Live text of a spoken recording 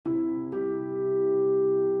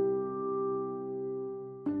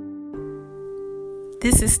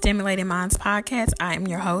This is Stimulating Minds Podcast. I am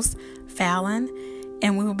your host, Fallon,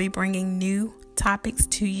 and we will be bringing new topics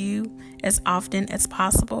to you as often as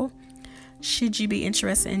possible. Should you be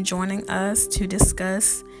interested in joining us to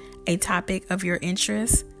discuss a topic of your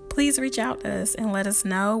interest, please reach out to us and let us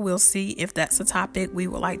know. We'll see if that's a topic we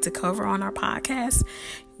would like to cover on our podcast.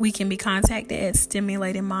 We can be contacted at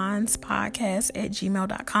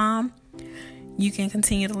stimulatingmindspodcast@gmail.com. You can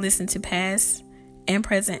continue to listen to past and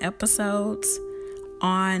present episodes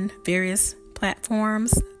on various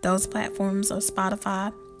platforms. Those platforms are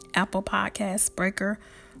Spotify, Apple Podcasts, Breaker,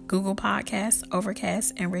 Google Podcasts,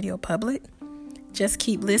 Overcast, and Radio Public. Just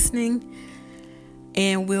keep listening,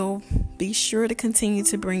 and we'll be sure to continue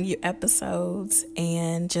to bring you episodes,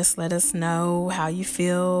 and just let us know how you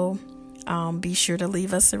feel. Be sure to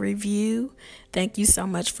leave us a review. Thank you so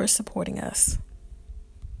much for supporting us.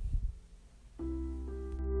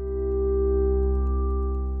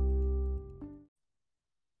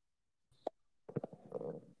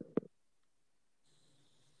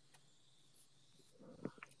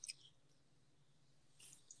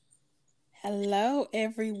 Hello,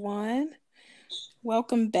 everyone.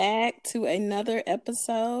 Welcome back to another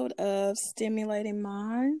episode of Stimulating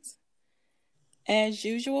Minds. As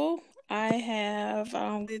usual, I have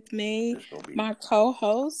with me my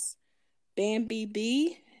co-host, Bambi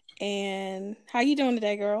B. And how you doing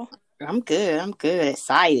today, girl? I'm good.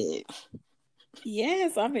 Excited.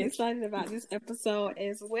 Yes, I'm excited about this episode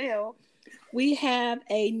as well. We have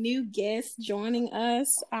a new guest joining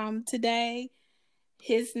us today.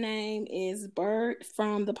 His name is Bert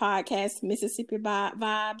from the podcast Mississippi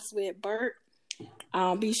Vibes with Bert.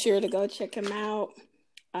 Be sure to go check him out.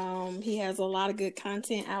 He has a lot of good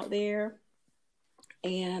content out there.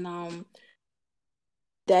 And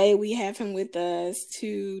today we have him with us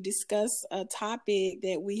to discuss a topic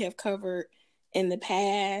that we have covered in the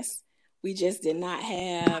past. We just did not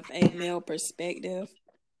have a male perspective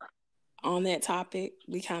on that topic.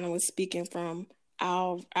 We kind of was speaking from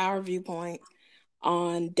our viewpoint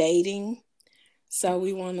on dating. So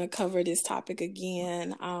we want to cover this topic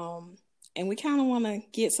again. And we kind of want to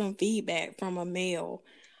get some feedback from a male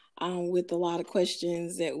with a lot of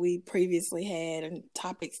questions that we previously had and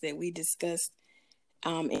topics that we discussed.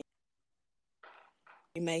 You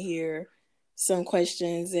may hear some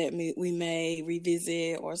questions that we may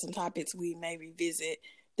revisit, or some topics we may revisit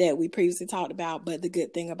that we previously talked about. But the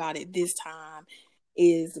good thing about it this time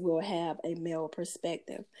is we'll have a male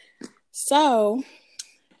perspective. So,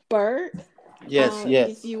 Bert. Yes.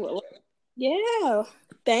 If you would, yeah.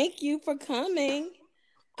 Thank you for coming.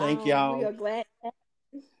 Thank y'all. We are glad.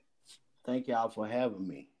 Thank y'all for having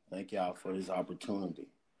me. Thank y'all for this opportunity.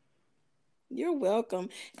 You're welcome.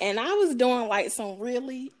 And I was doing like some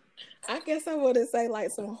really, I guess I would say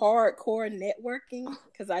like some hardcore networking,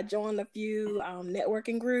 because I joined a few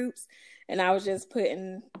networking groups, and I was just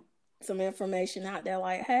putting some information out there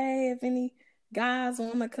like, hey, if any guys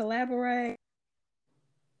want to collaborate.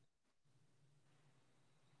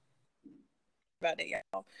 About it,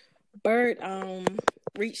 y'all. Bert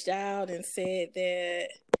reached out and said that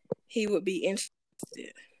he would be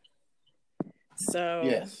interested. So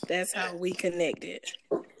yes, that's how we connected.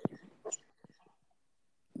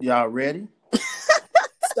 Y'all ready?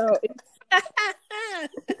 So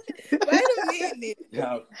wait a minute.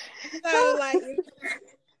 So like, if you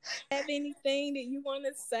have anything that you want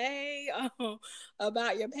to say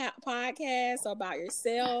about your podcast, or about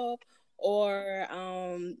yourself, or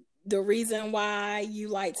the reason why you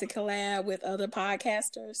like to collab with other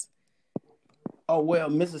podcasters? Oh, well,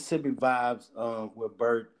 Mississippi Vibes with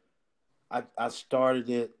Bert, I started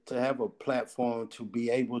it to have a platform to be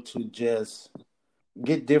able to just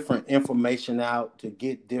get different information out, to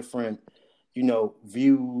get different,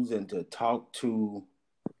 views, and to talk to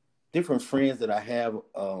different friends that I have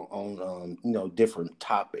on, different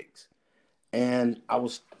topics. And I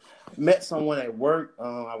met someone at work.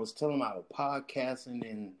 I was telling them I was podcasting,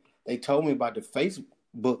 and they told me about the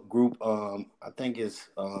Facebook group. I think it's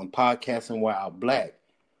Podcasting While Black,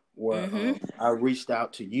 where I reached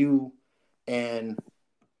out to you, and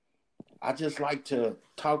I just like to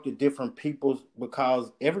talk to different people, because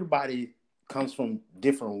everybody comes from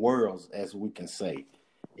different worlds, as we can say,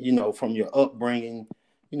 from your upbringing,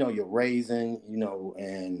 your raising,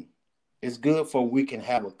 and it's good for we can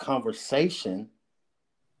have a conversation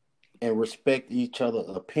and respect each other's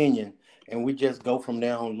opinion, and we just go from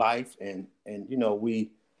there on life, and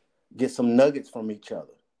we get some nuggets from each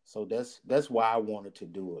other. So that's why I wanted to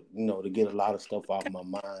do it, to get a lot of stuff off my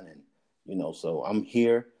mind, and so I'm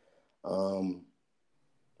here.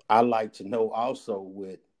 I like to know also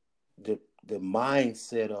with the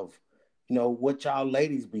mindset of what y'all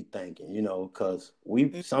ladies be thinking, because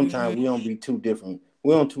sometimes Mm-hmm. we don't be too different.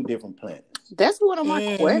 We're on two different planets. That's one of my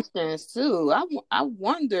Mm-hmm. questions too. I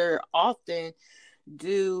wonder often,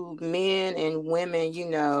 do men and women,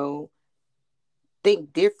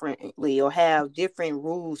 think differently or have different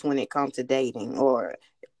rules when it comes to dating, or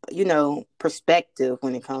perspective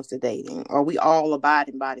when it comes to dating? Are we all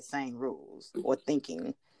abiding by the same rules or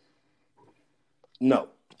thinking? No,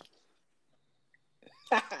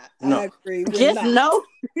 I no, agree. We're Just not. no.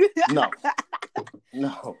 no,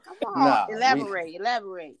 no, Come on, nah.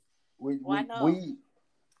 elaborate. We Why we no? we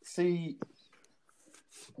see.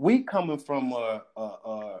 We coming from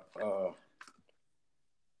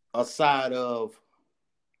a side of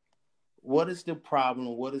what is the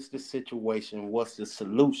problem, what is the situation, what's the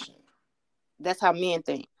solution. That's how men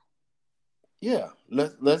think. Yeah,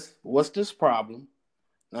 let's what's this problem?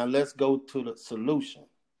 Now let's go to the solution.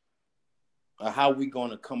 How we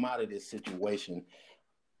going to come out of this situation,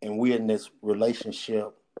 and we're in this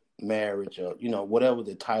relationship, marriage, or whatever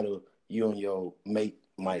the title you and your mate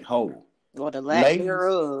might hold. Or the lack Ladies,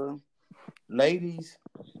 thereof. ladies,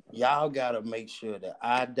 y'all gotta make sure that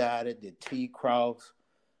I dotted, the T cross,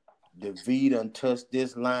 the V done touched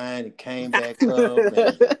this line and came back up,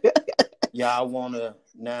 and y'all wanna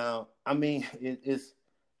now. I mean, it's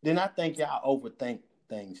then I think y'all overthink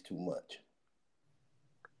things too much.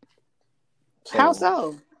 How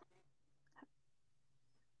So,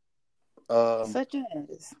 so? um, Such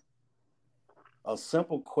as? a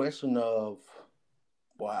simple question of,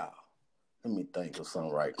 wow. Let me think of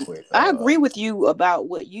something right quick. I agree with you about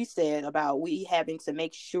what you said about we having to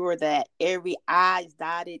make sure that every I's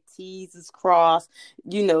dotted, T's is crossed,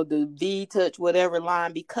 the V touch, whatever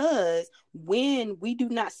line, because when we do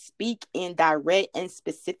not speak in direct and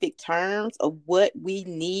specific terms of what we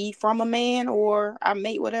need from a man or our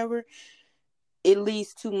mate, whatever, it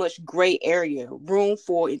leaves too much gray area, room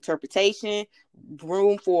for interpretation,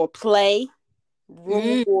 room for play,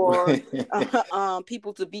 room for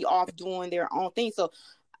people to be off doing their own thing. So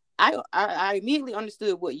I immediately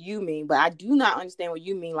understood what you mean, but I do not understand what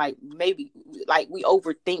you mean. Like maybe like we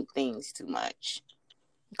overthink things too much.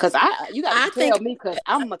 Because you got I to think tell me, because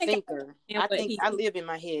I'm a I think thinker. I understand I what think I live in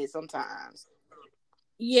my head sometimes.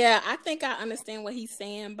 yeah, I think I understand what he's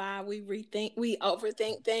saying by we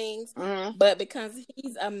overthink things, Mm-hmm. but because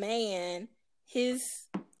he's a man, his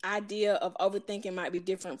idea of overthinking might be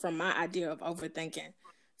different from my idea of overthinking.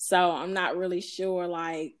 So I'm not really sure.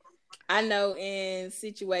 Like, I know in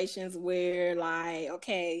situations where, like,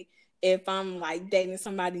 okay, if I'm like dating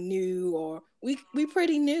somebody new or we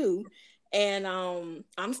pretty new, and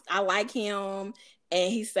I like him,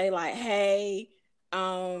 and he say like, hey,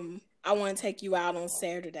 I want to take you out on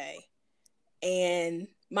Saturday. And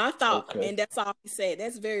my thought, Okay. and that's all he said,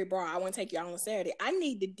 that's very broad. I want to take you out on Saturday. I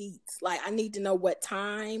need the deets. Like, I need to know what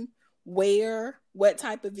time, where, what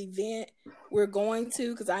type of event we're going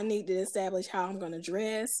to, because I need to establish how I'm going to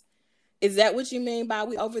dress. Is that what you mean by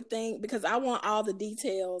we overthink? Because I want all the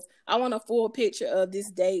details. I want a full picture of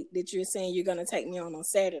this date that you're saying you're going to take me on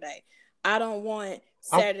Saturday. I don't want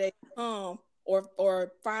I'm, Saturday to come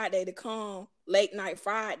or Friday to come, late night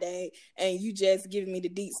Friday, and you just giving me the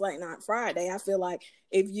deets late night Friday. I feel like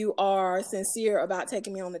if you are sincere about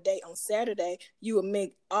taking me on a date on Saturday, you would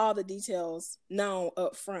make all the details known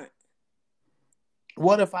up front.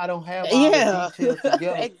 what if I don't have all the Yeah, details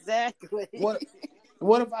together? exactly.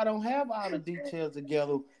 What if I don't have all the details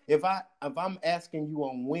together? If I'm asking you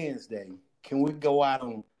on Wednesday, can we go out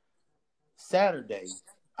on Saturday?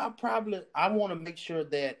 I want to make sure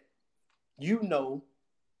that you know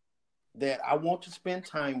that I want to spend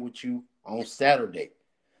time with you on Saturday.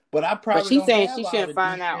 But I But probably she's don't saying have she all shouldn't the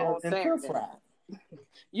find out details on until Saturday. Friday.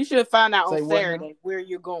 You should find out on Say what now? Saturday where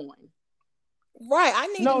you're going. Right. I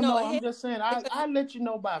need to know No, I'm ahead. just saying I'll let you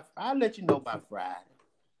know by Friday.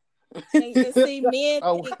 And see,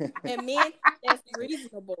 Oh, men think that's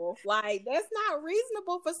reasonable. Like, that's not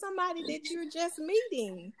reasonable for somebody that you're just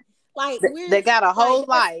meeting. Like, They we're got a like, whole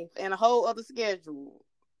life and a whole other schedule.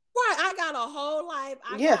 right. I got a whole life.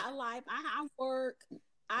 I Yeah. got a life. I work.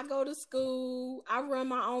 I go to school. I run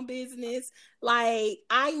my own business. Like,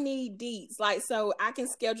 I need deets. Like, so I can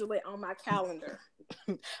schedule it on my calendar.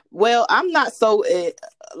 Well, I'm not so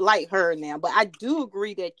like her now, but I do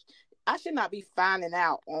agree that I should not be finding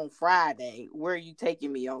out on Friday where you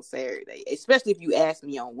taking me on Saturday, especially if you ask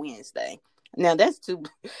me on Wednesday. Now that's too.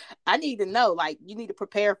 I need to know. Like, you need to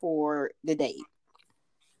prepare for the date.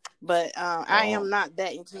 But I am not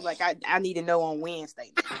that into, like, I need to know on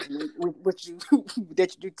Wednesday what you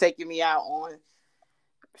that you taking me out on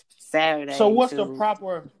Saturday. so what's the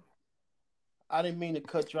proper? I didn't mean to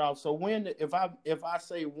cut you off. So if I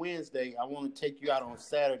say Wednesday, I want to take you out on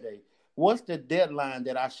Saturday. What's the deadline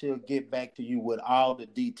that I should get back to you with all the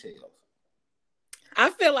details? I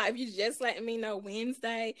feel like if you just letting me know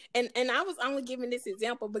Wednesday, and I was only giving this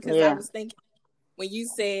example because I Yeah. was thinking when you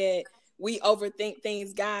said we overthink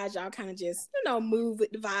things, guys, y'all kind of just, move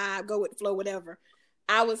with the vibe, go with the flow, whatever.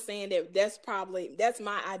 I was saying that's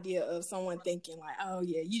my idea of someone thinking like, oh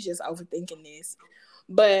yeah, you just overthinking this.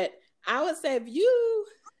 But I would say if you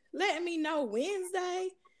let me know Wednesday,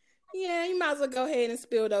 yeah, you might as well go ahead and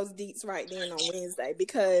spill those deets right then on Wednesday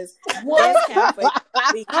because that's halfway through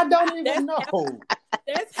the week. I don't even know.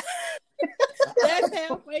 That's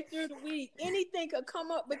halfway through the week. Anything could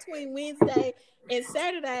come up between Wednesday and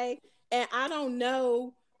Saturday, and I don't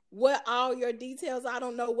know what all your details. I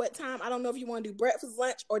don't know what time. I don't know if you want to do breakfast,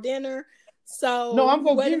 lunch, or dinner. So no, I'm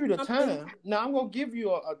gonna give you the time. No, I'm gonna give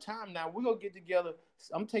you a time. Now we're gonna get together.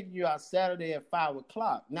 I'm taking you out Saturday at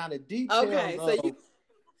 5:00. Now the details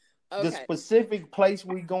the specific place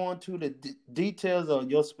we going to, the details of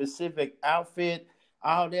your specific outfit,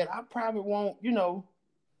 all that. I probably won't.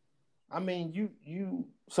 I mean, you.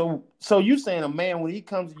 So you saying a man when he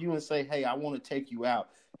comes to you and say, "Hey, I want to take you out,"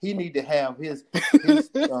 he need to have his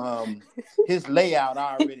layout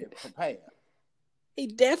already prepared. He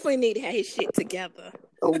definitely need to have his shit together.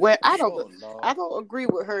 Well, I don't agree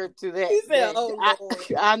with her to that. He said, "Oh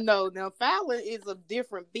Lord." I know. Now, Fallon is a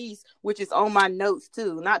different beast, which is on my notes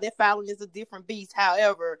too. Not that Fallon is a different beast.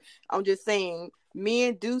 However, I'm just saying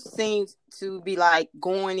men do seem to be like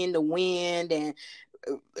going in the wind and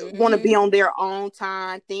want to be on their own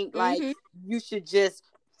time. Think like you should just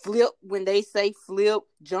flip when they say flip,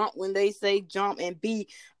 jump when they say jump, and be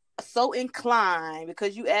so inclined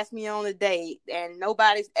because you asked me on a date and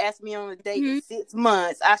nobody's asked me on a date in 6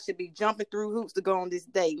 months. I should be jumping through hoops to go on this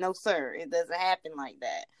date. No, sir. It doesn't happen like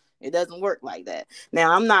that. It doesn't work like that.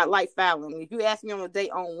 Now, I'm not like Fallon. If you ask me on a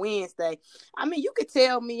date on Wednesday, I mean, you could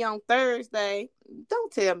tell me on Thursday.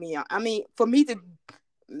 Don't tell me. I mean, for me to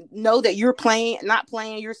know that you're not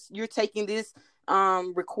playing, you're taking this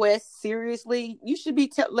request seriously, you should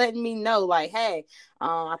be letting me know like, hey,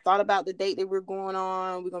 I thought about the date that we're going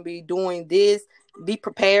on. We're going to be doing this. Be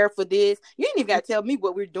prepared for this. You ain't even got to tell me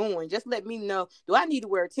what we're doing. Just let me know. Do I need to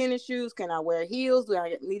wear tennis shoes? Can I wear heels? Do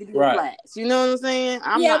I need to be flats? You know what I'm saying?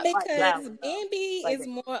 Because Bambi is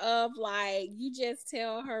more of like, you just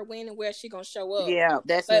tell her when and where she going to show up. Yeah,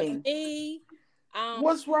 that's me. But me,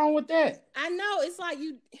 what's wrong with that? I know it's like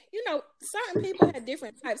you know, certain people have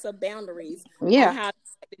different types of boundaries on how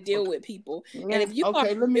to deal with people. Yeah. And if you are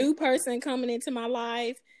a new person coming into my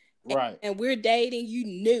life, and we're dating, you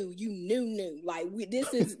knew like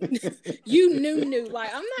this is you knew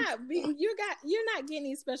like you're not getting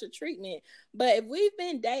any special treatment. But if we've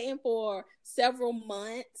been dating for several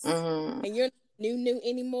months and you're not new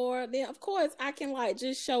anymore, then of course I can like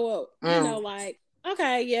just show up, you know, like,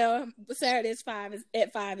 okay, yeah, Saturday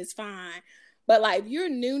at 5 is fine. But like if you're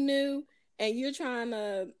new and you're trying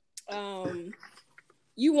to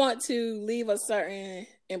you want to leave a certain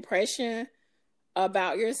impression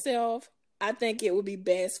about yourself, I think it would be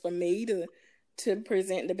best for me to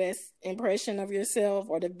present the best impression of yourself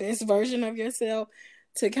or the best version of yourself,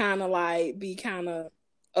 to kind of like be kind of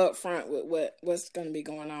upfront with what's going to be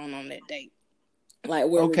going on that date. Like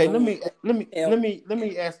where okay, let me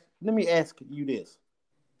ask you this.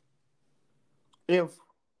 If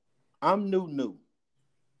I'm new,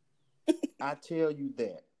 I tell you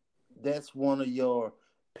that's one of your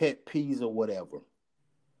pet peeves or whatever.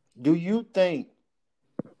 Do you think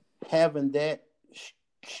having that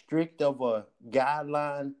strict of a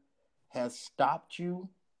guideline has stopped you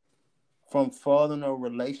from furthering a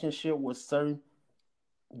relationship with certain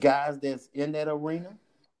guys that's in that arena?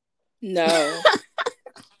 No.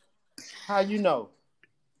 How you know?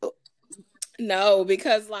 No,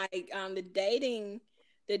 because like the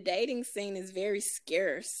dating scene is very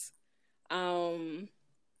scarce.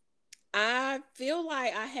 I feel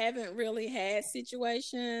like I haven't really had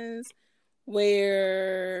situations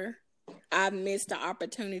where I missed the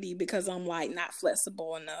opportunity because I'm like not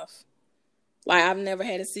flexible enough. Like I've never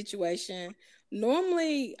had a situation.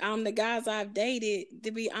 Normally, the guys I've dated,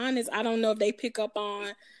 to be honest, I don't know if they pick up on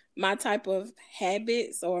my type of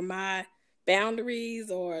habits or my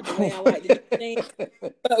boundaries or the way I like to do things.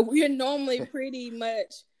 But we're normally pretty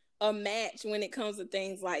much a match when it comes to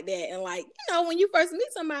things like that. And like, you know, when you first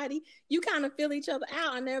meet somebody, you kind of feel each other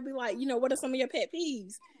out and they'll be like, you know, what are some of your pet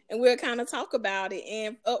peeves? And we'll kind of talk about it.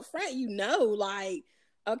 And up front, you know, like,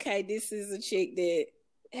 okay, this is a chick that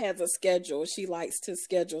has a schedule. She likes to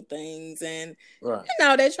schedule things. And, you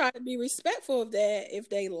know, they try to be respectful of that if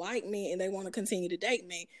they like me and they want to continue to date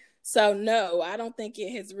me. So no, I don't think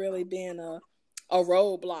it has really been a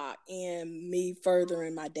roadblock in me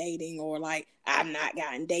furthering my dating, or like I've not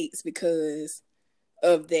gotten dates because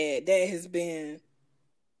of that. That has been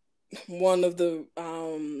one of the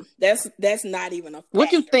that's not even a factor.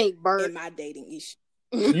 What you think, Bert? In my dating issue?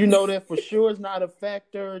 You know that for sure it's not a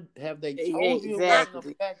factor. Have they told you it wasn't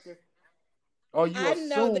a factor? Or you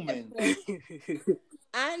assuming?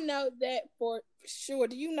 I know that for sure.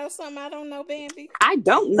 Do you know something I don't know, Bambi? I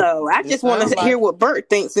don't know. I just want to hear what Bert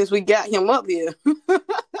thinks since we got him up here. Because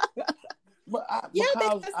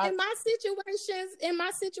in my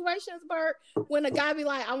situations, Bert, when a guy be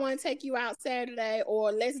like, I want to take you out Saturday,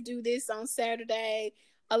 or let's do this on Saturday,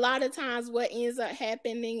 a lot of times what ends up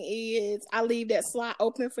happening is I leave that slot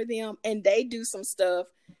open for them, and they do some stuff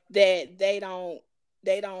that they don't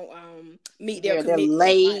meet their commitment.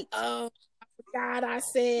 Late. Like, oh God, I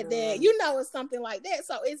said that. It's something like that.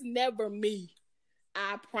 So it's never me.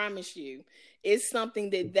 I promise you. It's something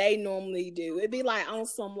that they normally do. It'd be like on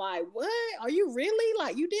some like, what? Are you really?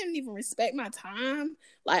 Like, you didn't even respect my time?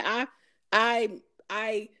 Like,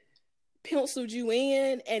 I penciled you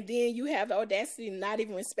in, and then you have the audacity to not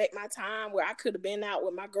even respect my time, where I could have been out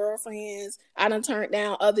with my girlfriends. I done turned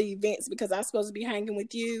down other events because I'm supposed to be hanging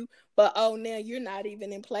with you. But now you're not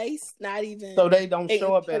even in place. Not even. So they don't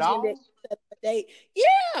show up at all?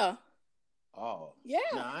 Yeah. Oh. Yeah.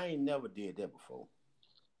 No, I ain't never did that before.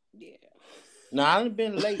 Yeah. No, I done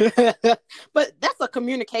been late. But that's a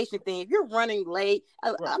communication thing. If you're running late,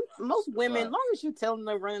 most women, as long as you tell them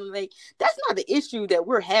they're running late, that's not the issue that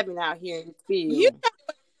we're having out here in the field. You know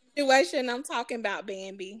what situation I'm talking about,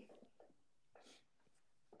 Bambi.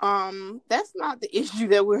 That's not the issue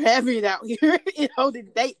that we're having out here on the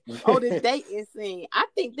dating scene. I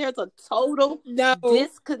think there's a total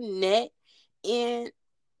disconnect in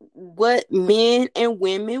what men and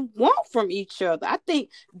women want from each other. I think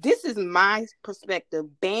this is my perspective,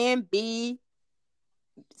 Bambi's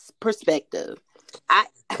perspective.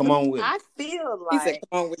 Come on with it. I feel like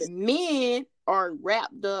men are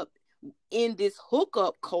wrapped up in this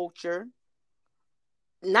hookup culture,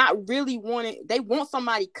 not really wanting. They want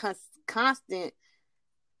somebody constantly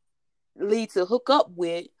to hook up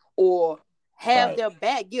with, or have their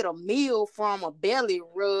back, get a meal from, a belly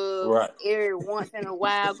rub every once in a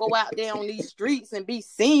while, go out there on these streets and be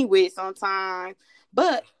seen with sometimes.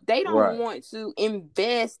 But they don't want to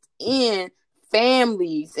invest in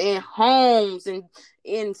families and homes and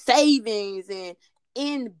in savings and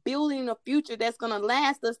in building a future that's going to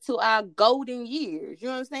last us to our golden years. You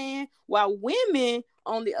know what I'm saying? While women,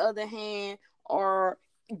 on the other hand, are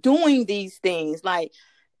doing these things.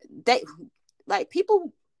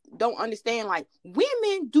 People don't understand, like,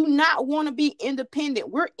 women do not want to be independent.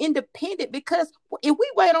 We're independent because if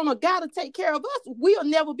we wait on a guy to take care of us, we'll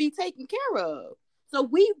never be taken care of. So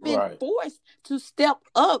we've been forced to step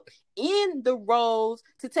up in the roles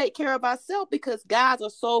to take care of ourselves, because guys are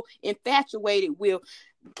so infatuated with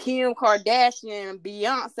Kim Kardashian and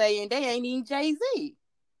Beyonce, and they ain't even Jay-Z.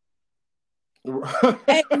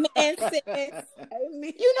 Amen, sis.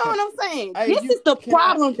 Amen. You know what I'm saying? This is the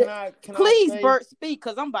problem. Please, Bert, speak,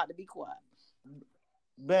 because I'm about to be quiet.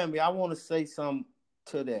 Bambi, I want to say something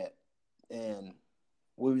to that. And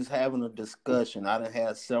we was having a discussion. I done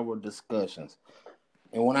had several discussions.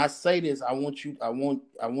 And when I say this, I want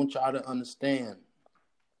y'all to understand.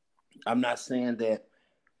 I'm not saying that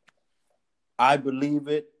I believe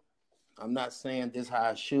it. I'm not saying this is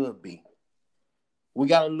how it should be. We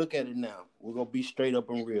got to look at it now. We're going to be straight up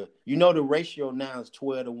and real. You know the ratio now is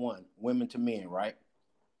 12-1, women to men, right?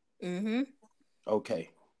 Mm-hmm. Okay.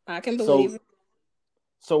 I can believe it.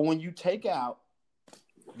 So when you take out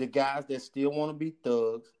the guys that still want to be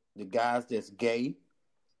thugs, the guys that's gay,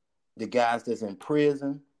 the guys that's in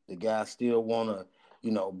prison, the guys still want to,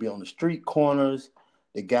 be on the street corners,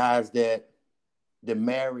 the guys the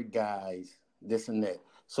married guys, this and that.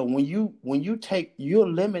 So when you're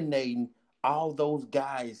eliminating all those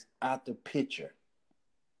guys out the picture.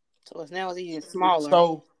 So it's now even smaller.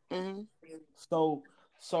 So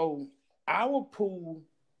our pool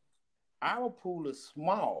is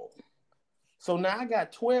small. So now I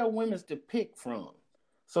got 12 women to pick from.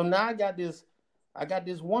 So now I got this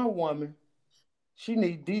one woman. She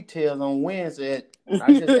needs details on Wednesday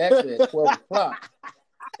I just asked her at 12 o'clock.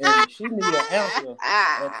 And she need an answer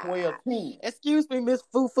at 12:10. Excuse me, Miss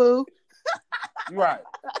Fufu. Right.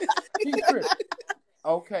 She tripped.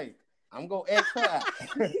 Okay. I'm going to X her out.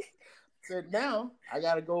 So now I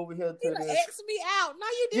got to go over here to the... X me out. No,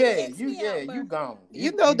 you didn't you gone.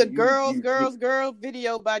 The girls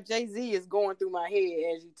video by Jay-Z is going through my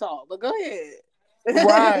head as you talk. But go ahead.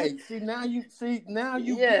 Right. See, now you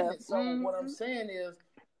get it. So what I'm saying is,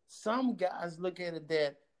 some guys look at it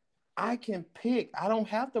that I can pick. I don't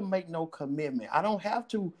have to make no commitment. I don't have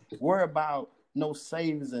to worry about no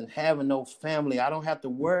savings and having no family. I don't have to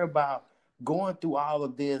worry about going through all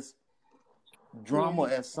of this drama,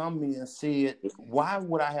 as some men said. Why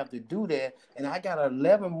would I have to do that? And I got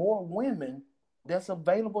 11 more women that's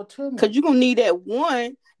available to me. Because you're going to need that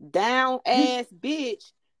one down-ass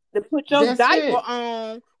bitch to put your diaper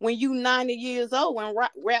on when you 90 years old and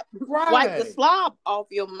wipe the slob off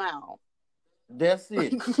your mouth. That's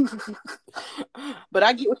it. But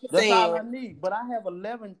I get what you're saying. That's all I need. But I have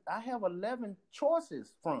 11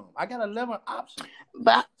 choices from. I got 11 options.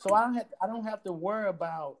 So I don't have to worry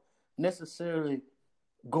about necessarily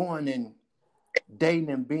going and dating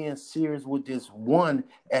and being serious with this one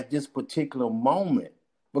at this particular moment,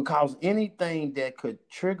 because anything that could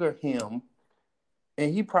trigger him,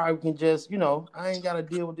 and he probably can just, I ain't got to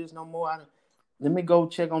deal with this no more. Let me go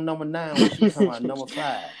check on number 9 when she come out, number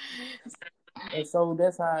 5. And so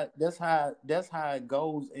that's how it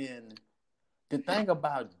goes. And the thing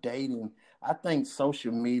about dating, I think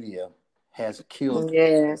social media has killed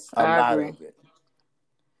a lot of it.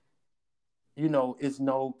 It's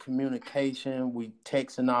no communication. We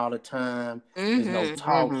texting all the time. There's no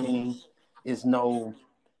talking. The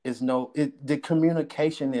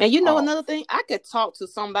communication is. And another thing, I could talk to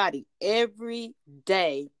somebody every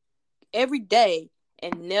day,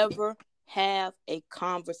 and never have a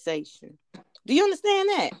conversation. Do you understand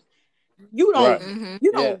that? You don't,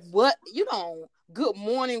 good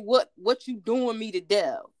morning, what you doing me to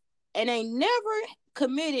death? And they never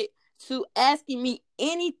committed to asking me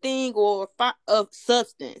anything of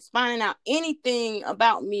substance, finding out anything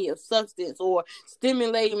about me of substance, or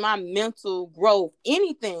stimulating my mental growth,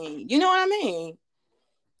 anything. You know what I mean?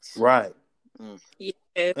 Right. Yeah.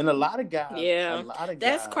 And a lot of guys,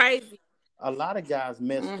 that's crazy. A lot of guys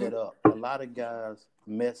mess it up. A lot of guys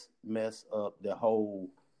mess up the whole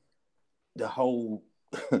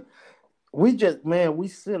we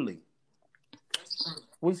silly.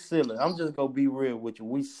 We silly. I'm just gonna be real with you.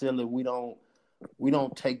 We silly. We don't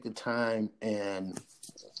take the time and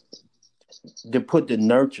to put the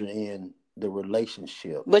nurture in the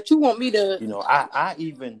relationship. But you want me to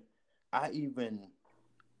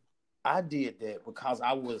I did that because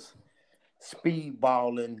I was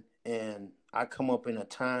speedballing, and I come up in a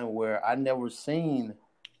time where I never seen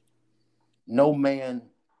no man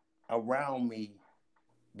around me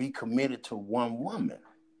be committed to one woman.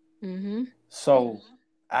 Mm-hmm. So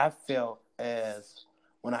I felt as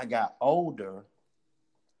when I got older,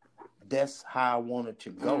 that's how I wanted to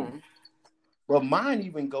go. Mm-hmm. But mine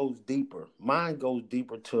even goes deeper. Mine goes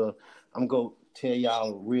deeper to, I'm going to tell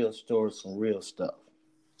y'all a real story, some real stuff.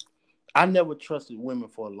 I never trusted women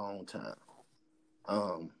for a long time.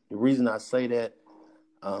 The reason I say that,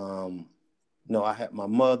 I had my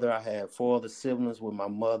mother. I had 4 other siblings with my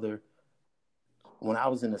mother. When I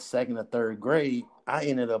was in the 2nd or 3rd grade, I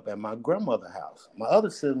ended up at my grandmother's house. My other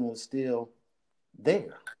sibling was still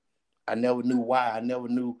there. I never knew why. I never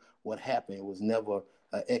knew what happened. It was never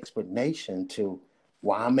an explanation to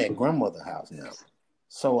why I'm at grandmother's house now.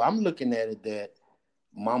 So I'm looking at it that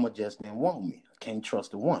mama just didn't want me. I can't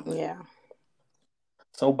trust a woman. Yeah.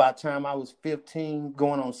 So by the time I was 15,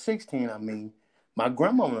 going on 16, my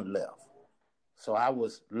grandmama left. So I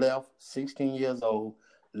was left 16 years old,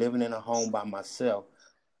 living in a home by myself.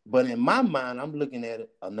 But in my mind, I'm looking at it,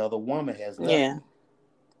 another woman has left. Yeah.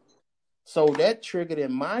 So that triggered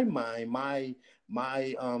in my mind, my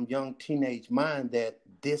young teenage mind, that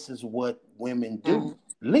this is what women do,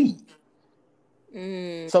 leave.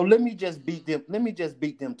 So let me just beat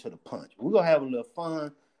them to the punch. We're going to have a little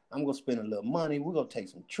fun. I'm going to spend a little money. We're going to take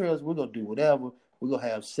some trips. We're going to do whatever. We're going to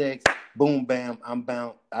have sex. Boom, bam, I'm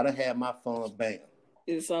bound. I done had my fun, bam.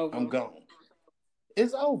 It's over. I'm gone.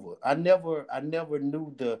 It's over. I never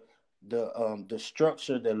knew the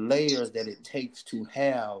structure, the layers that it takes to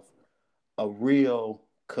have a real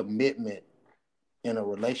commitment in a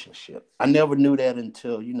relationship. I never knew that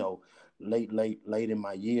until, late in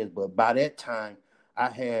my years. But by that time, I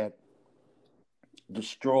had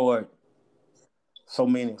destroyed so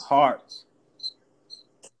many hearts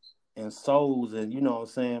and souls, and you know what I'm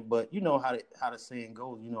saying. But you know how the saying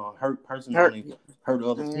goes. A hurt person only hurt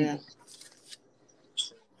other people.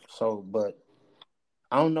 So, but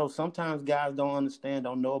I don't know. Sometimes guys don't understand,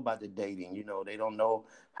 don't know about the dating. They don't know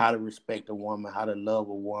how to respect a woman, how to love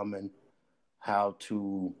a woman, how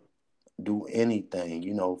to do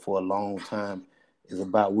anything. For a long time, it's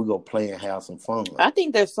about we go play and have some fun. I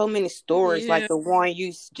think there's so many stories like the one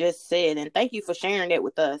you just said, and thank you for sharing that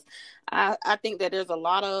with us. I think that there's a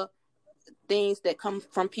lot of things that come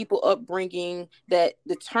from people upbringing that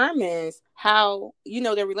determines how,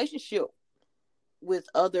 their relationship with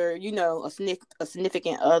other, a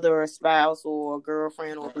significant other, or a spouse, or a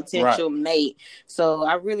girlfriend, or a Right. potential mate. So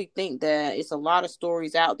I really think that it's a lot of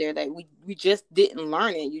stories out there that we just didn't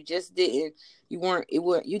learn it. You didn't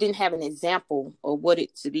have an example of what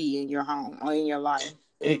it to be in your home or in your life.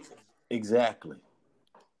 Exactly.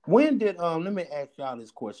 When did let me ask y'all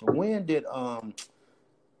this question. When did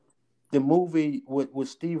the movie with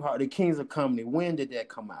Steve Harvey, Kings of Comedy, when did that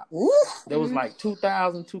come out? That was like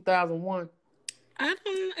 2000, 2001. I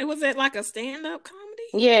don't. It was it like a stand-up comedy?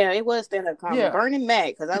 Yeah, it was stand-up comedy. Yeah. Bernie Mac,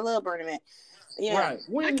 because I love Bernie Mac. Yeah. Right.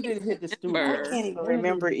 When did it hit the studio? I can't even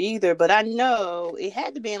remember either, but I know it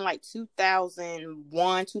had to be in like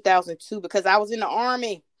 2001, 2002, because I was in the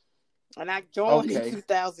Army and I joined in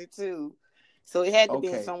 2002. So it had to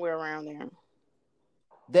be somewhere around there.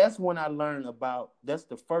 That's when I learned about, that's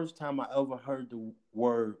the first time I ever heard the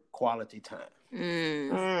word quality time.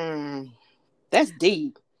 That's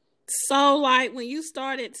deep. So, like, when you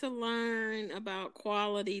started to learn about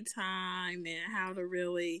quality time and how to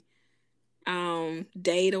really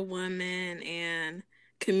date a woman and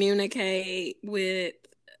communicate with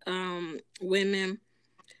women,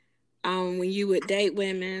 when you would date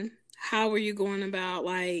women, how were you going about,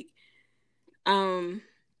 like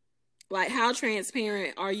how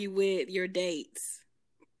transparent are you with your dates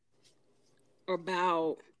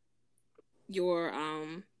about your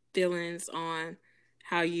feelings on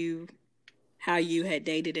how you had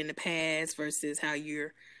dated in the past versus how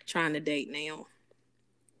you're trying to date now?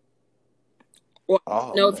 Or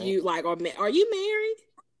if you are you married?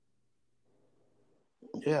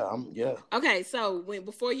 Yeah, yeah. Okay, so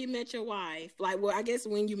before you met your wife, I guess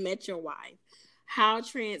when you met your wife, how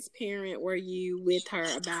transparent were you with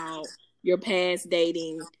her about your past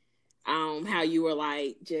dating? How you were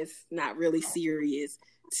like just not really serious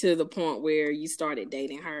to the point where you started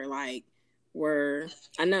dating her? Like,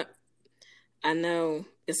 I know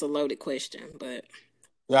it's a loaded question, but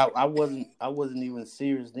yeah, I wasn't even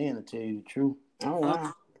serious then, to tell you the truth. Oh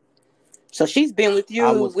wow! So she's been with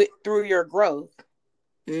you through your growth.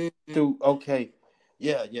 Yeah.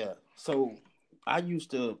 So I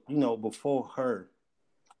used to, before her,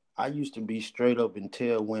 I used to be straight up and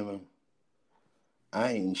tell women,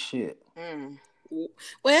 I ain't shit.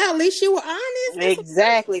 Well, at least you were honest.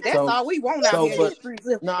 Exactly. That's all we want out here in the streets.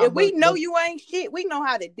 If we know you ain't shit, we know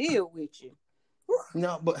how to deal with you.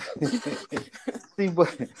 No, but people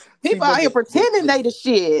out here pretending they the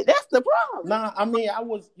shit. That's the problem. Nah, I mean, I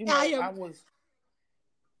would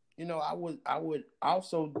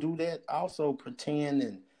also do that, also pretend,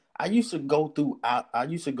 and I used to go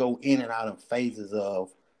in and out of phases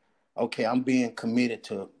of, okay, I'm being committed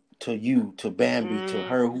to you, to Bambi, to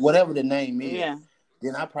her, whatever the name is. Yeah.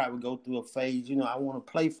 Then I probably go through a phase, I want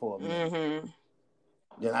to play for a minute.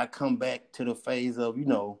 Then I come back to the phase of,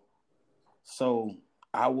 so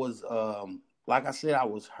I was, like I said, I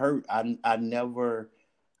was hurt. I never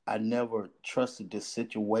trusted the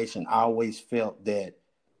situation. I always felt that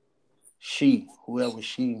whoever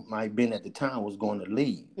she might have been at the time, was going to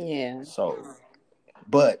leave. Yeah. So,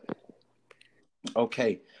 but,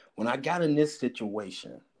 okay, when I got in this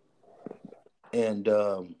situation, and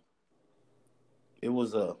it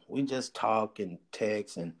was we just talk and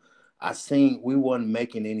text, and I seen we wasn't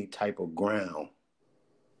making any type of ground.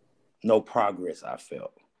 No progress, I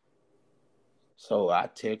felt. So I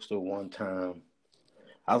texted her one time.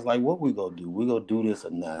 I was like, what we gonna do? We gonna do this or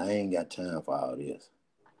not? I ain't got time for all this.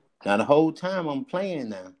 Now, the whole time I'm playing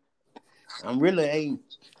now, I really ain't.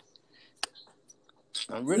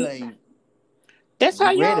 That's how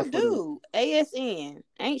y'all do. ASN.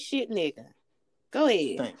 Ain't shit nigga. Go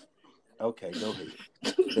ahead. Thanks. Okay, go ahead.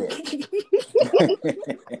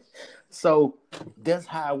 So that's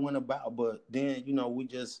how I went about. But then, we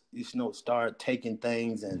just, started taking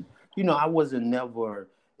things, and, it wasn't never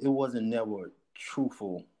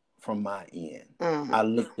truthful from my end.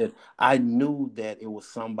 I knew that it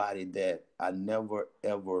was somebody that I never,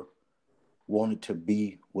 ever wanted to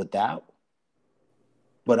be without,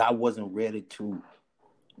 but I wasn't ready to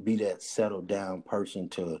be that settled down person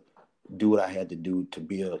to do what I had to do to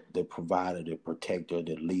be the provider, the protector,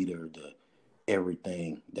 the leader, the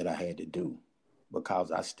everything that I had to do,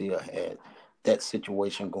 because I still had that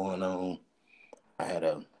situation going on. I had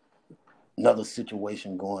another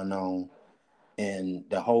situation going on, and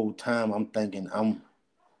the whole time I'm thinking I'm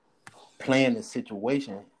playing the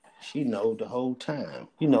situation. She knows the whole time.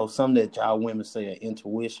 Something that y'all women say,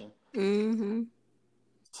 intuition. Mm-hmm.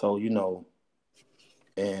 So,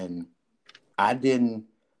 and I didn't,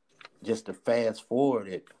 just to fast forward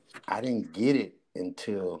it, I didn't get it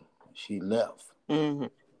until she left. Mm-hmm.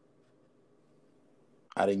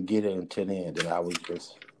 I didn't get it until then. That I was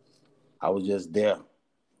just there,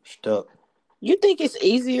 stuck. You think it's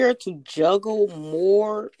easier to juggle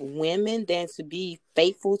more women than to be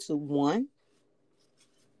faithful to one?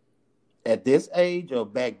 At this age or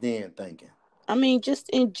back then thinking? I mean, just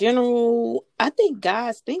in general, I think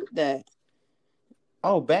guys think that.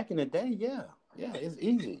 Oh, back in the day, yeah. Yeah, it's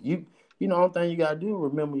easy. You know, only thing you gotta do is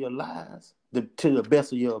remember your lies to the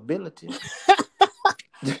best of your ability.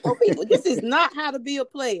 Oh, people, this is not how to be a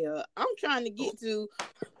player. I'm trying to get to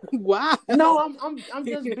why. No, I'm just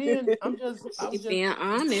Being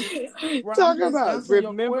honest. right, I'm Talking just about answering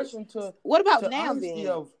your remember. question to What about now honesty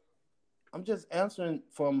then? of I'm just answering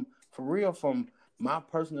for real from my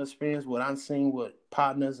personal experience, what I'm seeing with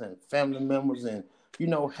partners and family members, and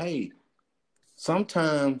hey,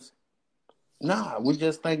 sometimes we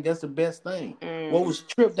just think that's the best thing. What was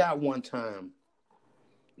tripped out one time,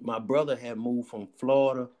 my brother had moved from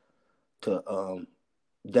Florida to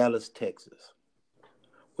Dallas, Texas.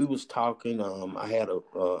 We was talking. I had a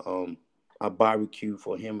barbecue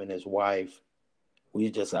for him and his wife. We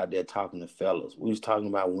was just out there talking to fellas. We was talking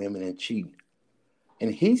about women and cheating,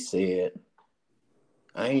 and he said,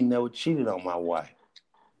 "I ain't never cheated on my wife."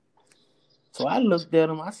 So I looked at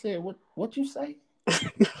him. I said, "What you say?"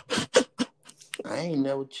 I ain't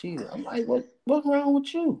never cheated. I'm like, what's wrong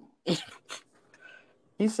with you?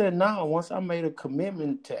 He said, no, once I made a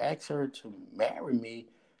commitment to ask her to marry me,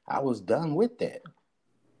 I was done with that.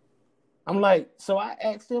 I'm like, so I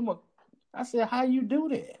asked him, I said, how you do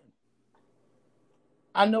that?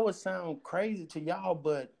 I know it sounds crazy to y'all,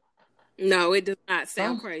 but no, it does not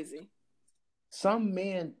sound crazy. Some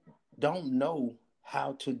men don't know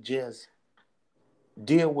how to just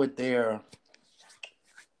deal with their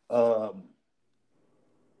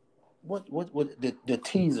what the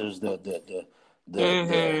teasers, the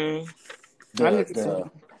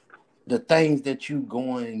things that you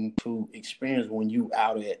going to experience when you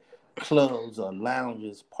out at clubs or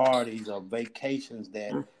lounges, parties or vacations,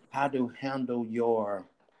 that how to handle yourself.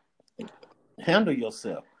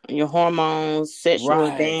 Your hormones, sexual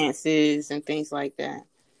Right. advances, and things like that.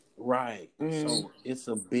 Right. So it's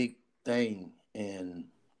a big thing, and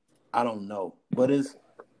I don't know. But it's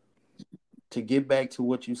to get back to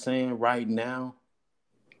what you're saying right now,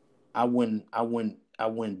 I wouldn't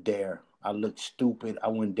dare. I look stupid. I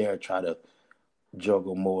wouldn't dare try to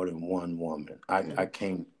juggle more than one woman. I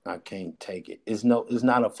can't take it. It's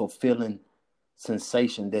not a fulfilling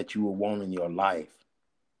sensation that you would want in your life.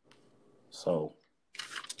 So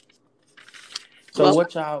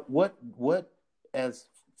what as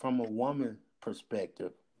from a woman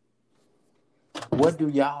perspective, what do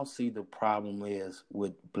y'all see the problem is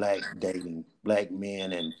with black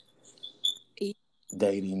men and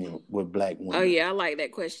dating with black women? Oh yeah, I like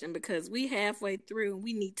that question because we halfway through and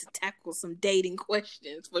we need to tackle some dating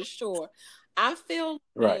questions for sure. I feel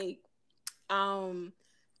like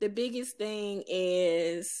the biggest thing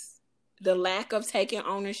is the lack of taking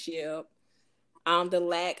ownership, the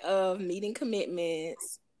lack of meeting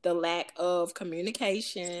commitments, the lack of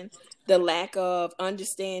communication, the lack of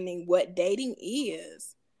understanding what dating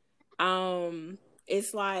is.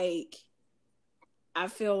 It's like I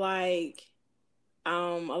feel like a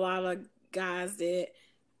lot of guys that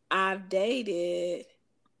I've dated,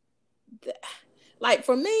 like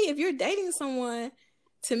for me, if you're dating someone,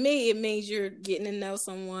 to me it means you're getting to know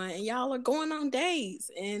someone and y'all are going on dates,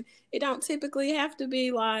 and it don't typically have to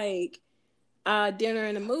be like dinner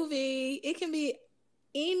and a movie. It can be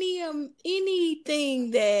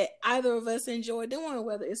anything that either of us enjoy doing,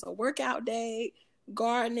 whether it's a workout day,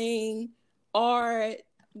 gardening, art,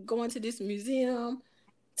 going to this museum,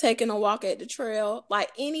 taking a walk at the trail,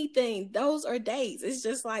 like anything. Those are dates. It's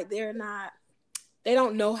just like they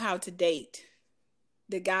don't know how to date.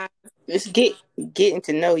 The guy, it's getting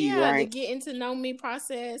to know you, right? The getting to know me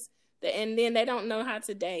process, and then they don't know how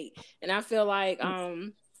to date. And I feel like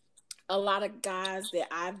a lot of guys that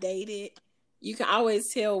I've dated, you can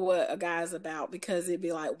always tell what a guy's about because it'd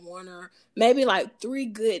be like one or maybe like 3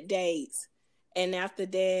 good dates, and after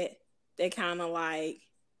that they kind of like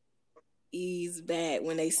ease back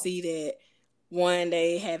when they see that one,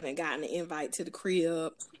 they haven't gotten an invite to the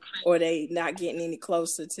crib, or they not getting any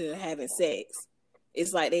closer to having sex.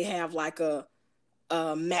 It's like they have like a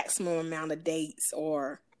maximum amount of dates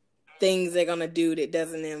or things they're gonna do that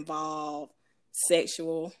doesn't involve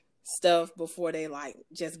sexual stuff before they like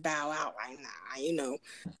just bow out. Like, nah,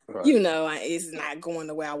 it's not going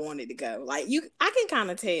the way I wanted to go. Like I can kind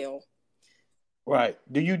of tell. Right.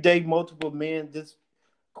 Do you date multiple men? This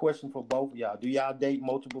question for both of y'all. Do y'all date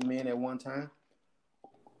multiple men at one time?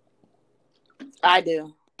 I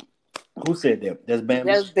do. Who said that? That's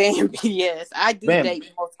Bambi. That's Bambi. Yes, I do Bambi.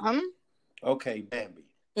 date most. Okay, Bambi.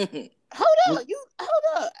 Hold up, hold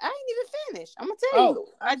up. I ain't even finished. I'm gonna tell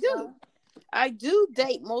you, I do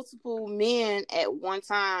date multiple men at one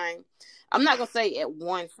time. I'm not gonna say at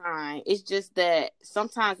one time. It's just that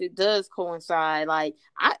sometimes it does coincide. Like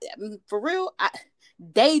for real,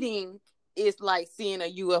 dating is like seeing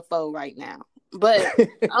a UFO right now. But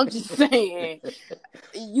I'm just saying,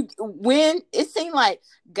 when it seems like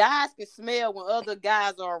guys can smell when other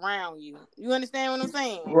guys are around you. You understand what I'm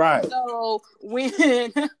saying? Right. So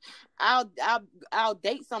when I'll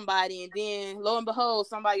date somebody, and then lo and behold,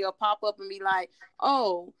 somebody will pop up and be like,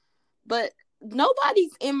 "Oh, but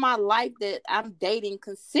nobody's in my life that I'm dating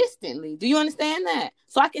consistently." Do you understand that?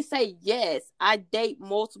 So I can say, yes, I date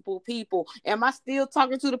multiple people. Am I still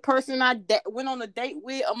talking to the person I went on a date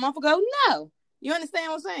with a month ago? No. You understand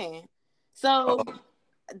what I'm saying? So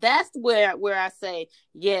that's where I say,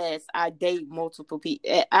 yes, I date multiple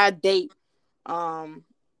people. I date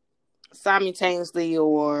simultaneously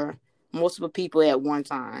or multiple people at one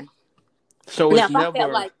time. So now, it's if I never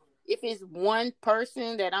felt like if it's one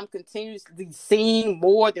person that I'm continuously seeing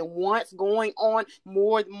more than once, going on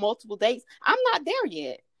more than multiple dates, I'm not there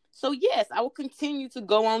yet. So yes, I will continue to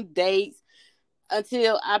go on dates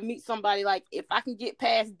until I meet somebody. Like if I can get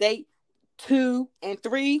past date 2 and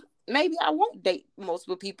 3, maybe I won't date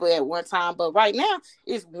multiple people at one time. But right now,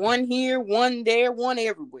 it's one here, one there, one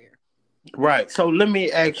everywhere. Right. So let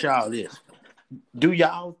me ask y'all this: do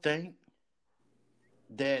y'all think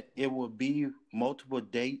that it will be multiple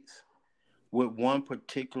dates with one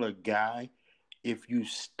particular guy if you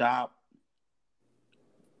stop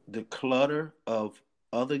the clutter of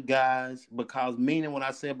other guys? Because meaning when I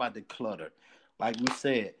say about the clutter, like we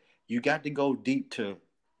said, you got to go deep to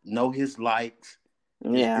know his likes,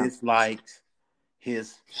 his dislikes,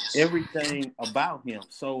 his everything about him.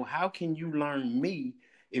 So how can you learn me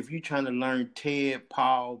if you're trying to learn Ted,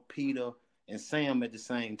 Paul, Peter, and Sam at the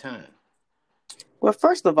same time? Well,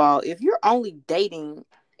 first of all, if you're only going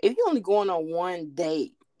on one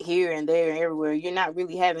date here and there and everywhere, you're not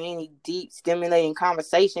really having any deep, stimulating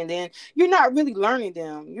conversation, then you're not really learning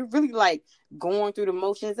them. You're really like going through the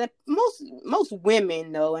motions. And most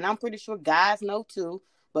women know, and I'm pretty sure guys know too,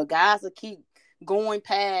 but guys will keep going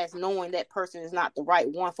past knowing that person is not the right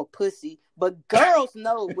one for pussy. But girls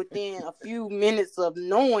know within a few minutes of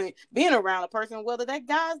being around a person, whether that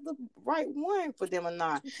guy's the right one for them or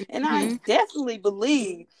not. And I definitely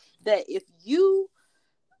believe that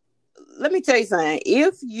let me tell you something,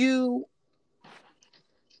 if you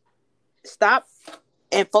stop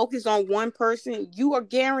and focus on one person, you are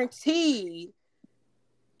guaranteed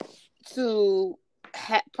to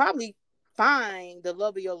probably find the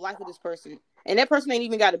love of your life with this person. And that person ain't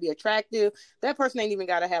even got to be attractive. That person ain't even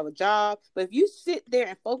got to have a job. But if you sit there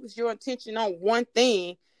and focus your attention on one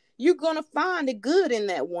thing, you're going to find the good in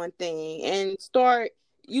that one thing and start,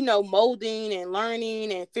 molding and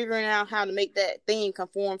learning and figuring out how to make that thing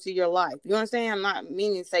conform to your life. You understand? I'm not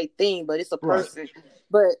meaning to say thing, but it's a person. Right.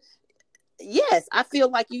 But yes, I feel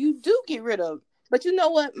like you do get rid of. But you know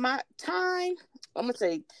what? I'm going to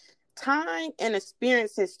say, time and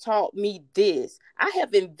experience has taught me this. I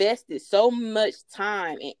have invested so much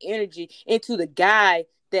time and energy into the guy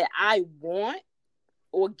that I want,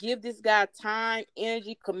 or give this guy time,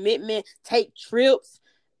 energy, commitment, take trips,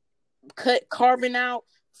 carving out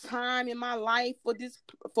time in my life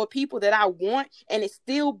for people that I want, and it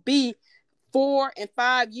still be 4 and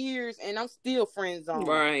 5 years and I'm still friend zone.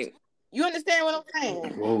 Right. You understand what I'm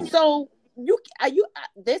saying? Whoa. So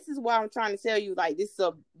this is why I'm trying to tell you, like, this is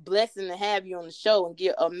a blessing to have you on the show and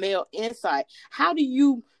get a male insight. How do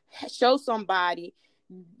you show somebody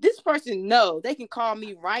this person they can call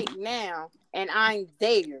me right now and I'm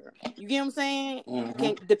there? You get what I'm saying?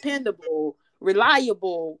 Mm-hmm. Dependable,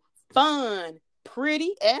 reliable, fun,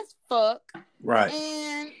 pretty as fuck, right?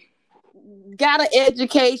 And got an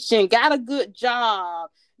education, got a good job.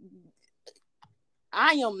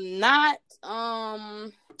 I am not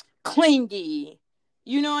clingy.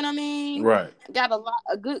 You know what I mean? Right. Got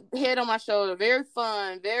a good head on my shoulder, very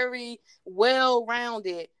fun, very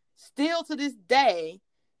well-rounded. Still to this day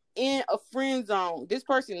in a friend zone. This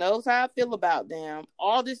person knows how I feel about them.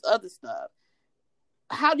 All this other stuff.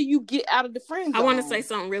 How do you get out of the friend zone? I want to say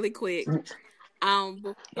something really quick.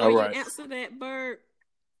 Before you answer that, Bert,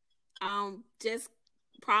 just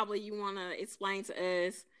probably you want to explain to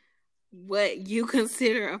us what you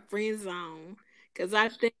consider a friend zone, because I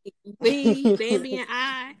think Bambi and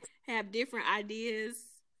I have different ideas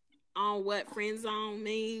on what friend zone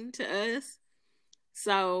mean to us.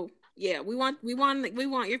 So yeah, we want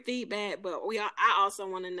your feedback, but I also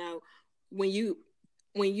want to know when you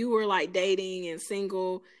when you were like dating and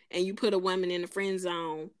single and you put a woman in the friend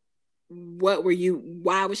zone, why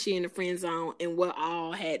was she in the friend zone, and what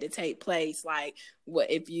all had to take place? Like,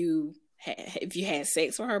 what if you had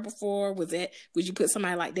sex with her before? Would you put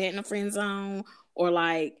somebody like that in the friend zone? Or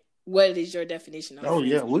like, what is your definition of Oh friend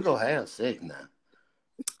yeah, zone? we're gonna have sex now.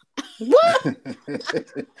 What?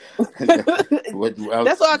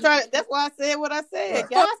 That's why I tried. That's why I said what I said. Right.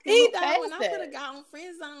 Guys can Me look though, past when I that. put a guy on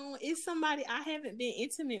friend zone, it's somebody I haven't been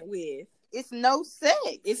intimate with. It's no sex.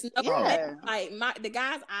 It's no Yeah. like the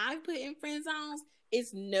guys I put in friend zones,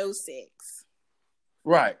 it's no sex.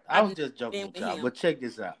 Right. I I've was just joking with been with y'all, him. but check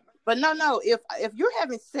this out. But no. If you're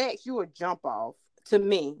having sex, you would jump off. To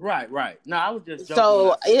me. Right. No, I was just joking.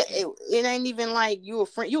 So it ain't even like you a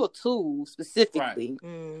friend. You a tool specifically.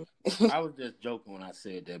 Right. I was just joking when I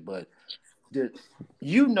said that, but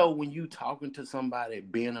you know, when you talking to somebody,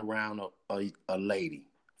 being around a lady,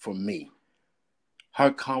 for me,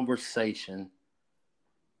 her conversation,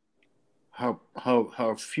 her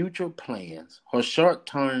future plans, her short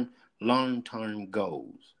term, long term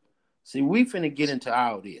goals. See, we finna get into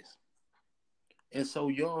all this, and so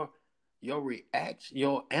your reaction,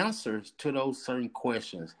 your answers to those certain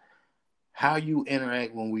questions, how you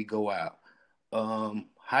interact when we go out,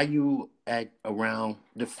 how you act around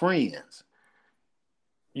the friends,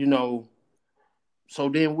 you know. So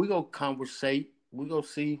then we go conversate. We go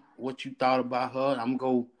see what you thought about her. I'm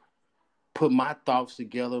go put my thoughts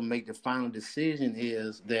together, make the final decision.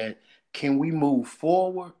 Is that, can we move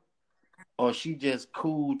forward, or she just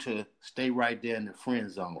cool to stay right there in the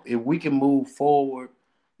friend zone? If we can move forward,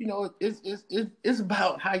 you know, it's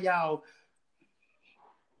about how y'all.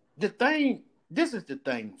 This is the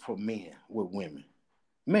thing for men with women.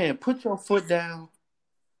 Man, put your foot down.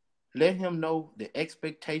 Let him know the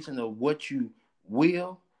expectation of what you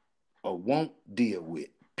will or won't deal with,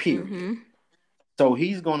 period. Mm-hmm. So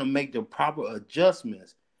he's going to make the proper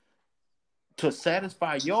adjustments to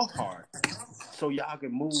satisfy your heart, so y'all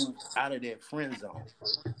can move out of that friend zone.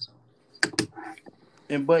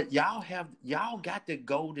 But y'all got the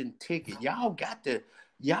golden ticket. Y'all got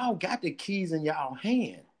the keys in y'all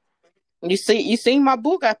hand. You seen my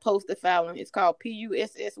book I posted, Fallon. It's called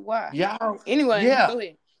PUSSY. Y'all, anyway, yeah, go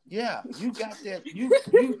ahead. Yeah, you got that.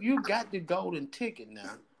 You got the golden ticket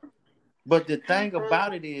now. But the thing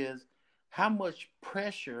about it is, how much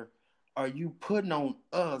pressure are you putting on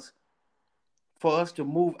us for us to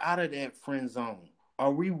move out of that friend zone?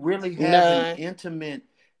 Are we really having intimate,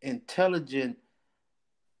 intelligent,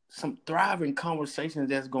 some thriving conversations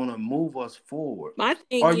that's going to move us forward? My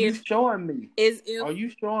thing Are you showing me? Are you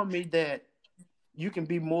showing me that you can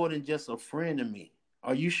be more than just a friend to me?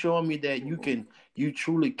 Are you showing me that you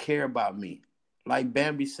truly care about me? Like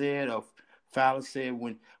Bambi said, or Fowler said,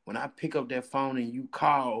 when I pick up that phone and you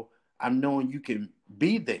call, I'm knowing you can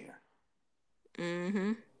be there.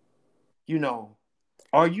 Mm-hmm. You know,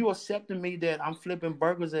 are you accepting me that I'm flipping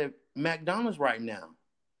burgers at McDonald's right now?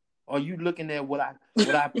 Are you looking at what I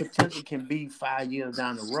potentially can be 5 years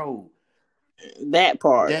down the road? That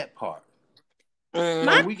part.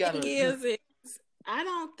 My thing is, I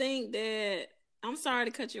don't think that. I'm sorry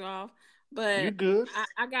to cut you off, but you good.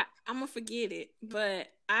 I'm gonna forget it. But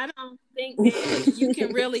I don't think that you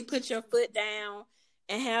can really put your foot down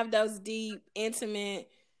and have those deep, intimate,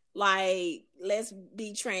 like, let's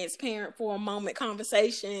be transparent for a moment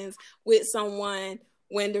conversations with someone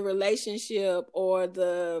when the relationship or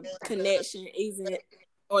the connection isn't,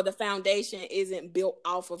 or the foundation isn't built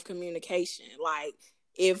off of communication. Like,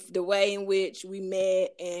 if the way in which we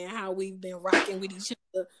met and how we've been rocking with each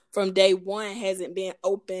other from day one hasn't been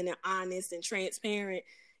open and honest and transparent,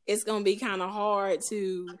 it's going to be kind of hard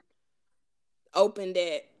to open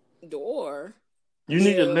that door. You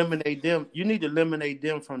need to eliminate them. You need to eliminate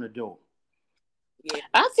them from the door. Yeah.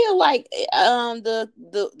 I feel like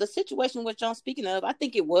the situation which I'm speaking of, I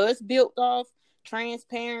think it was built off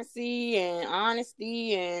transparency and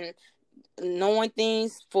honesty and knowing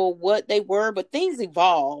things for what they were, but things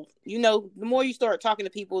evolve. You know, the more you start talking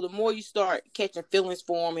to people, the more you start catching feelings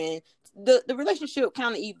for them, and the relationship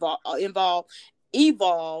kind of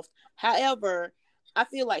evolved. However, I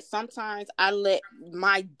feel like sometimes I let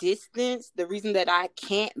my distance, the reason that I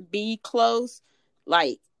can't be close,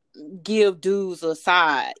 like, give dudes a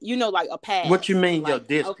side, you know, like a pass. What you mean, like, your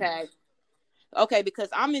distance? Okay, because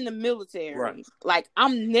I'm in the military. Right. Like,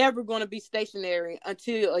 I'm never going to be stationary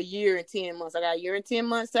until a year and 10 months. I got a year and 10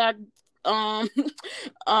 months to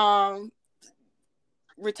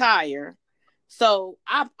retire. So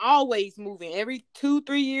I'm always moving. Every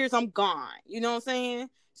 2-3 years, I'm gone. You know what I'm saying?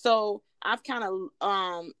 So I've kind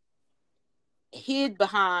of hid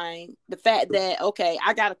behind the fact that, okay,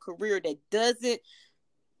 I got a career that doesn't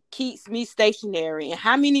keeps me stationary. And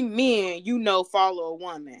how many men follow a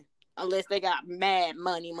woman unless they got mad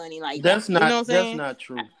money like that? You know what I'm saying? That's not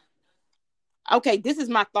true. Okay, this is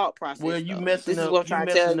my thought process. Well, this is what I'm trying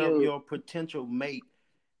to tell you. Your potential mate.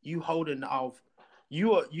 You holding off.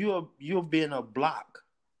 You're being a block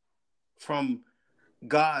from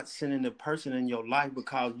God sending the person in your life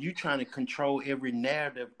because you trying to control every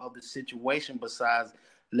narrative of the situation besides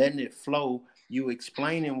letting it flow. You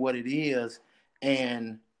explaining what it is,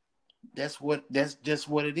 and that's just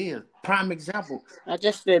what it is. Prime example. I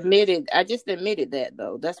just admitted that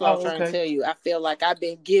though. That's what I'm trying to tell you. I feel like I've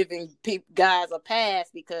been giving guys a pass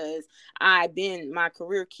because my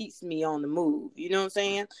career keeps me on the move. You know what I'm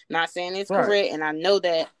saying? Not saying it's correct, and I know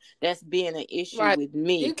that that's being an issue with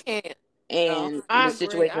me. You can't. And I the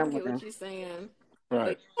situation agree. I get what you're saying.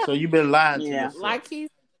 Right. So you've been lying to yourself. Like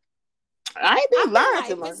I ain't been lying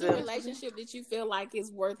to myself. It's a relationship that you feel like is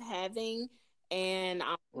worth having, and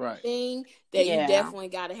thing that you definitely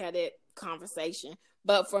got to have that conversation.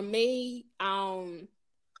 But for me,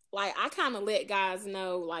 like I kind of let guys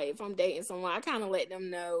know, like if I'm dating someone, I kind of let them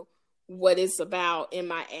know what it's about in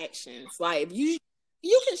my actions. Like if you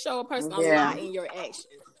can show a person a lot in your actions.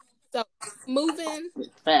 So moving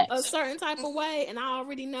a certain type of way, and I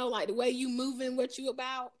already know like the way you moving, what you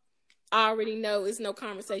about, I already know it's no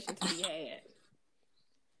conversation to be had.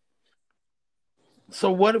 So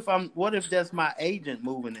what if that's my agent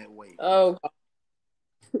moving that way? Oh,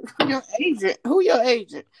 your agent? Who your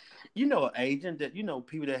agent? You know, an agent that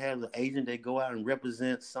people that have an agent that go out and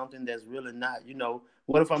represent something that's really not.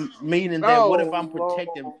 What if I'm meaning that? What if I'm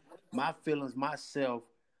protecting my feelings myself,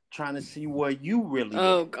 trying to see where you really?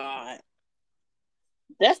 Oh God.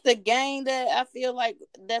 That's the game that I feel like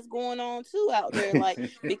that's going on too out there. Like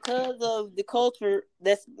because of the culture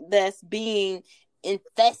that's being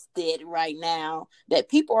infested right now, that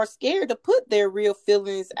people are scared to put their real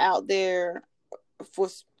feelings out there for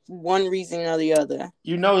one reason or the other.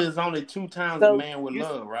 There's only 2 times a man would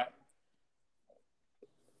love, right?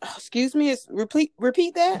 Excuse me, repeat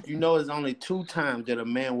that. There's only 2 times that a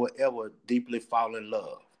man will ever deeply fall in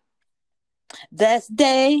love. That's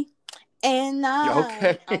day and night.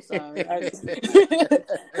 Okay. I'm sorry. I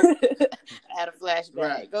had a flashback.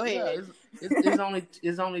 Right. Go ahead. Yeah,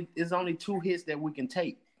 it's only 2 hits that we can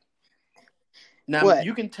take. Now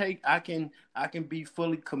you can take. I can be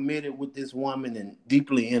fully committed with this woman and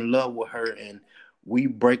deeply in love with her, and we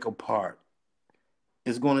break apart.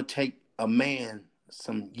 It's going to take a man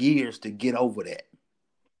some years to get over that,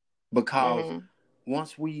 because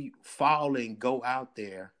once we fall and go out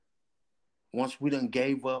there, once we done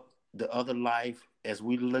gave up the other life, as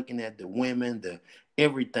we looking at the women, the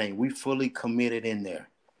everything, we fully committed in there.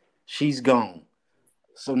 She's gone.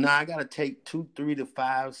 So now I got to take 2, 3 to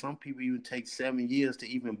 5. Some people even take 7 years to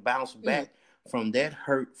even bounce back from that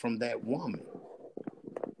hurt from that woman.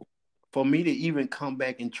 For me to even come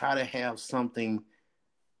back and try to have something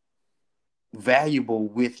valuable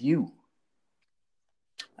with you.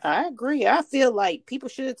 I agree. I feel like people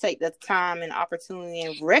should take the time and opportunity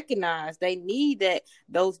and recognize they need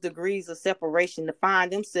those degrees of separation to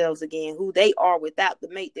find themselves again, who they are without the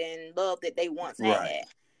mate and love that they once had.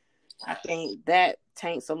 I think that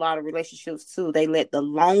taints a lot of relationships too. They let the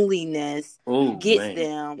loneliness get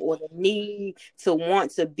them, or the need to want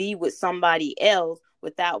to be with somebody else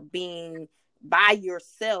without being by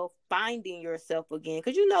yourself, finding yourself again.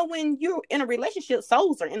 Because when you're in a relationship,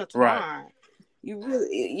 souls are intertwined. Right.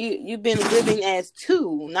 You've been living as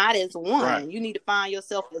 2, not as 1. Right. You need to find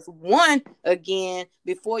yourself as 1 again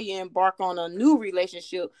before you embark on a new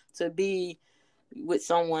relationship to be with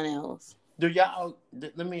someone else. Let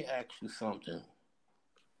me ask you something.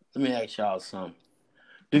 Let me ask y'all something.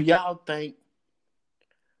 Do y'all think,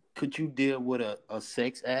 could you deal with a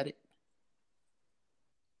sex addict?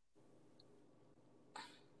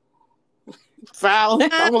 Foul. I'm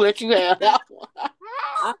gonna let you have that one.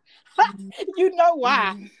 You know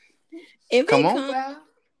why? Come on, Val.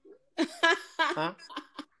 Huh?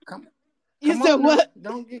 Come said on, what?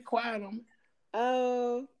 Don't get quiet on me.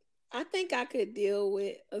 I think I could deal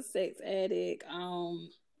with a sex addict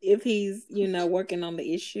if he's working on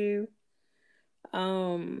the issue.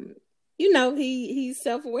 He's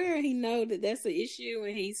self-aware and he know that that's an issue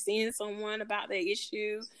and he's seeing someone about that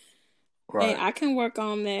issue. Right. And I can work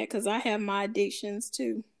on that because I have my addictions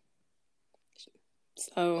too.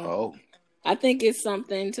 So I think it's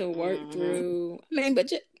something to work through. I mean, but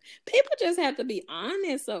people just have to be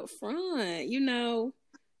honest up front,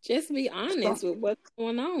 just be honest with what's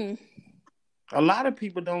going on. A lot of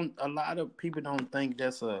people don't think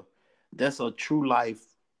that's a true life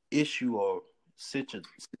issue or situation.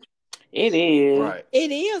 It is. Right.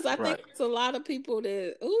 It is. I think Right. it's a lot of people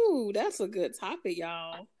that. Ooh, that's a good topic,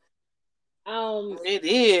 y'all. It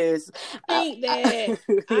is. Think that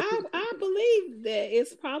I believe that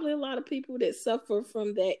it's probably a lot of people that suffer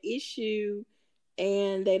from that issue,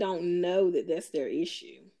 and they don't know that that's their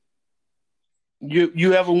issue.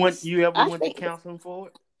 You ever went I to think counseling for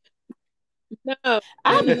it? No, no,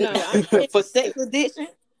 I no, no. for sex addiction.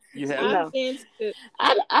 You have. I've No, been to.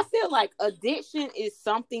 I feel like addiction is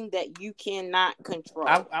something that you cannot control.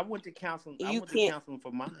 I went to counseling. I You went to can't. counseling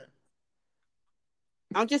for mine.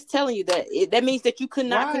 I'm just telling you that that means that you could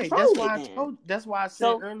not Right. control it. Then That's why I said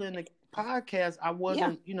so earlier in the podcast I yeah,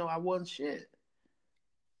 wasn't. I wasn't shit.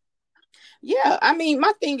 yeah. I mean,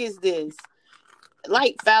 my thing is this.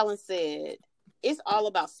 Like Fallon said, it's all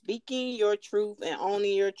about speaking your truth and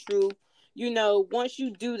owning your truth. Once you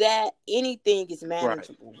do that, anything is Right.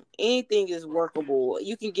 manageable. Anything is workable.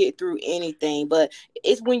 You can get through anything. But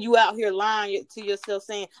it's when you out here lying to yourself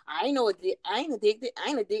saying, I ain't addicted, I ain't addicted,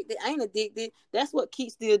 I ain't addicted. That's what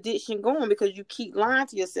keeps the addiction going, because you keep lying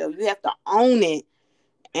to yourself. You have to own it.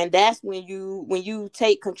 And that's when you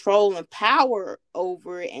take control and power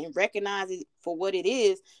over it and recognize it for what it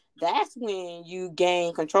is. That's when you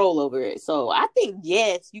gain control over it. So I think,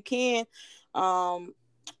 yes, you can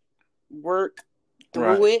work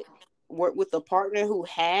through Right. it, work with a partner who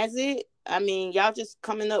has it. I mean, y'all just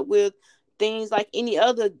coming up with things like any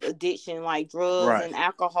other addiction, like drugs Right. and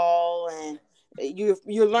alcohol, and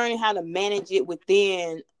you're learning how to manage it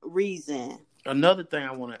within reason. Another thing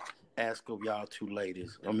I want to ask of y'all two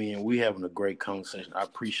ladies. I mean, we having a great conversation. I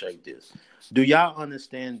appreciate this. Do y'all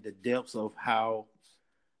understand the depths of how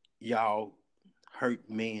y'all hurt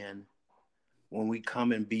men when we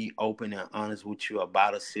come and be open and honest with you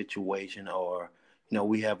about a situation, or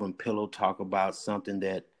we having pillow talk about something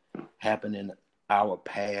that happened in our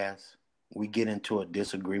past? We get into a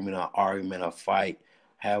disagreement, or argument, or fight,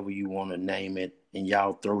 however you want to name it, and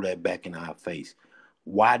y'all throw that back in our face.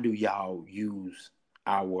 Why do y'all use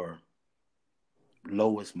our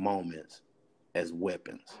lowest moments as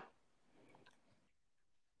weapons?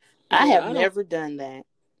 I Yeah, have I don't. never done that.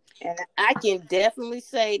 And I can definitely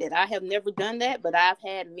say that I have never done that, but I've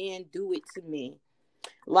had men do it to me.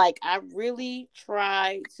 Like, I really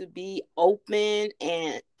try to be open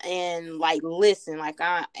and like listen,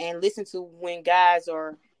 and listen to when guys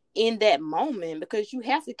are in that moment, because you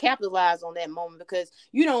have to capitalize on that moment, because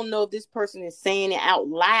you don't know if this person is saying it out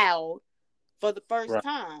loud for the first Right.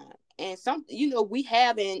 time. And we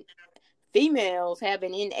females have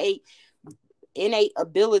an innate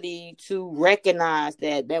ability to recognize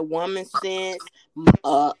that woman sense,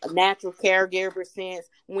 natural caregiver sense,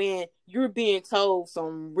 when you're being told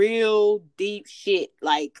some real deep shit.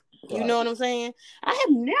 Like, you know Right. what I'm saying? I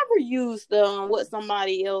have never used what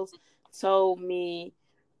somebody else told me.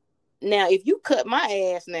 Now, if you cut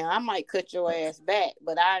my ass now, I might cut your ass back,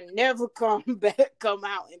 but I never come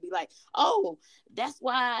out and be like, oh, that's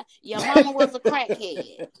why your mama was a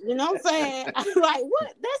crackhead. You know what I'm saying? I'm like,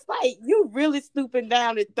 what? That's like you really stooping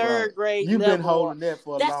down to Right. third grade You've been level. Or, holding that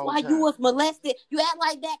for a that's long why you time. was molested. You act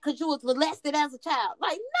like that because you was molested as a child.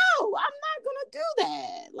 Like, no, I'm not gonna do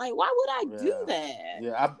that. Like, why would I do that?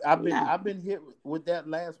 Yeah, No. I've been hit with that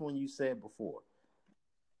last one you said before.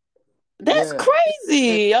 That's Yeah.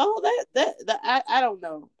 crazy, yo. I don't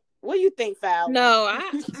know. What do you think, Fallon? No,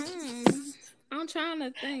 I'm trying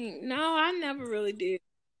to think. No, I never really did.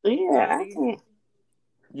 Yeah, I Nobody. can't.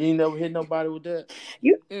 You ain't never hit nobody with that?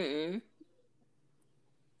 You Mm-mm.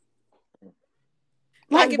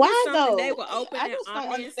 like Like if it's why something they though? were open I and just don't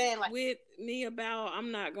honest understand. Like, with me about,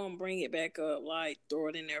 I'm not gonna bring it back up, like throw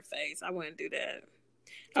it in their face. I wouldn't do that.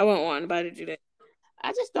 I wouldn't want anybody to do that.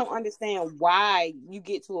 I just don't understand why you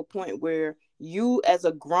get to a point where you, as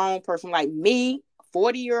a grown person like me,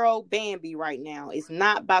 40-year-old Bambi right now, is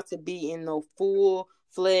not about to be in no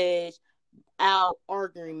full-fledged out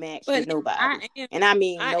arguing match But with nobody. I am And I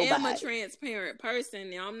mean I am a nobody. transparent person.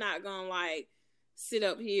 Now I'm not gonna like sit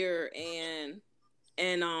up here and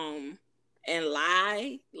and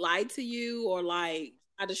lie to you, or like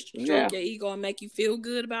try to Yeah. stroke your ego and make you feel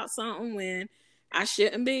good about something when I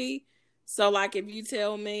shouldn't be. So like if you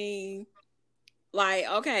tell me like,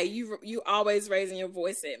 okay, you always raising your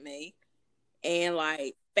voice at me and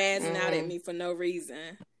like spazzing out at me for no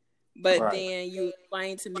reason, but Right. then you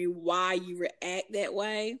explain to me why you react that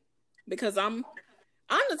way, because I'm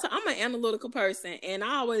an analytical person, and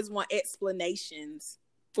I always want explanations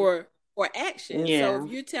for action. So Yeah.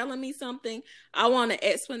 if you're telling me something, I want an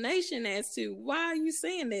explanation as to why are you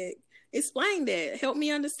saying that. Explain that. Help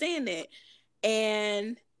me understand that.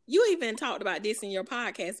 And you even talked about this in your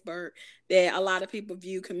podcast, Bert, that a lot of people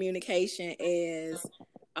view communication as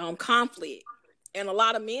conflict. And a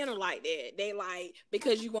lot of men are like that. They like,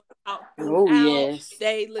 because you want to talk things out, yes.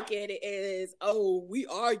 they look at it as, oh, we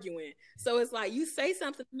arguing. So it's like, you say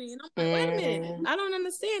something to me and I'm like, wait a minute, I don't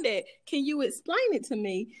understand that. Can you explain it to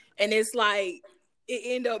me? And it's like, it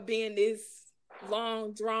end up being this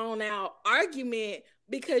long drawn out argument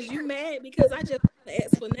because you mad because I just want an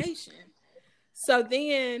explanation. So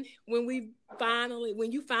then when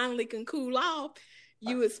you finally can cool off,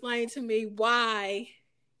 you explain to me why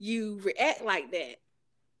you react like that.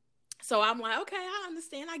 So I'm like, okay, I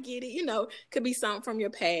understand. I get it. You know, could be something from your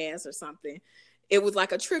past or something. It was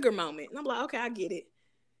like a trigger moment. And I'm like, okay, I get it.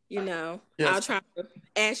 You know, yes. I'll try to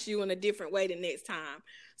ask you in a different way the next time.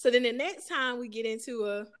 So then the next time we get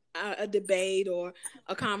into a debate or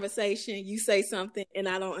a conversation, you say something and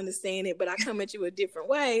I don't understand it, but I come at you a different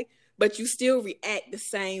way, but you still react the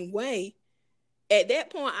same way. At that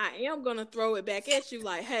point, I am going to throw it back at you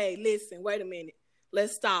like, hey, listen, wait a minute.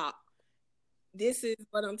 Let's stop. This is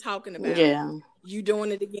what I'm talking about. Yeah. You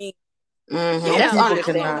doing it again. Mm-hmm. Yeah, That's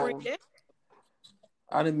understandable.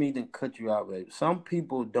 I didn't mean to cut you out, baby. Some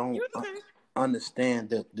people don't understand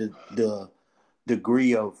the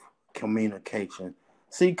degree of communication.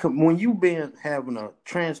 See, when you've been having a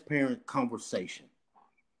transparent conversation,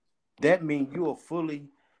 that means you are fully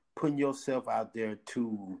putting yourself out there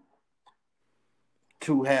to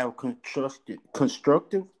have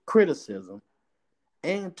constructive criticism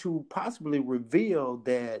and to possibly reveal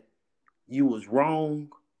that you was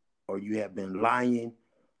wrong or you have been lying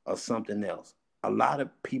or something else. A lot of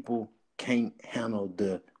people can't handle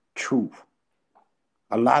the truth.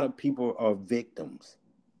 A lot of people are victims.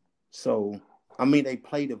 So, I mean, they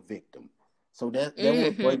play the victim. So that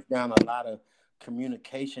would break down a lot of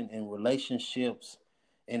communication in relationships,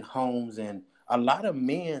 in homes. And a lot of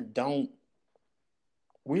men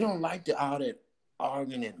we don't like all that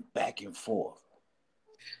arguing and back and forth.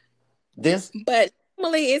 But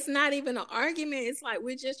normally it's not even an argument. It's like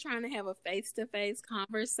we're just trying to have a face-to-face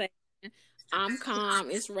conversation. I'm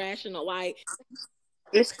calm. It's rational. Like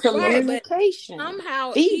it's communication. Right,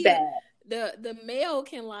 somehow feedback. The male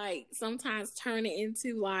can like sometimes turn it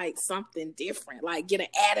into like something different, like get an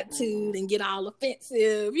attitude and get all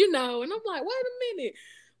offensive, you know. And I'm like, wait a minute,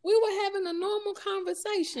 we were having a normal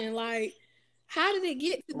conversation. Like, how did it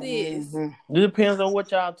get to this? It depends on what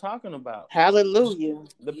y'all talking about. Hallelujah.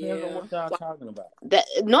 Depends on what y'all talking about. That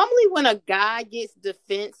normally when a guy gets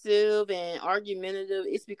defensive and argumentative,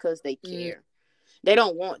 it's because they care. They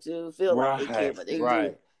don't want to feel like they care, but they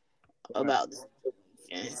do about this.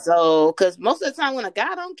 So, because most of the time when a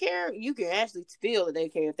guy don't care, you can actually feel that they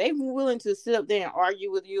care. If they're willing to sit up there and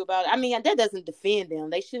argue with you about it, I mean, that doesn't defend them.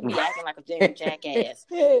 They shouldn't be acting like a damn jackass.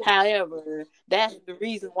 However, that's the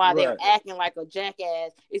reason why they're acting like a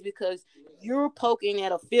jackass is because you're poking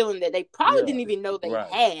at a feeling that they probably didn't even know they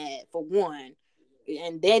had, for one.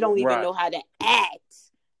 And they don't even know how to act,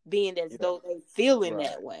 being as though they feeling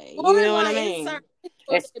that way. You know what I mean?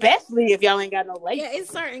 Especially if y'all ain't got no lace. Yeah,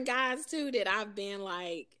 it's certain guys too that I've been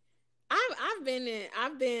like, I've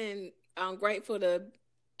been grateful to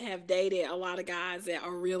have dated a lot of guys that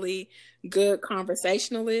are really good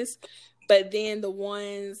conversationalists. But then the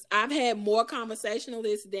ones I've had more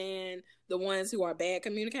conversationalists than the ones who are bad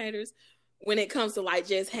communicators when it comes to like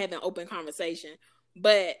just having open conversation.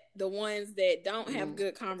 But the ones that don't have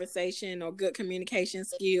good conversation or good communication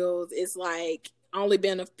skills, it's like only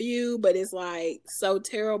been a few, but it's like so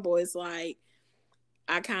terrible. It's like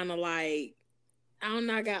I kind of like, I don't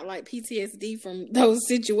know, I got like PTSD from those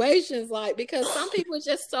situations, like, because some people are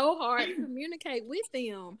just so hard to communicate with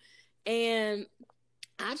them. And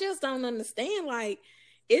I just don't understand. Like,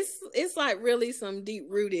 it's like really some deep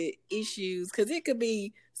rooted issues, because it could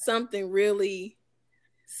be something really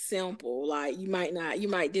simple. Like you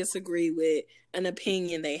might disagree with an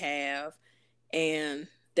opinion they have, and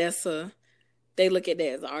they look at that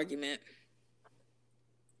as an argument.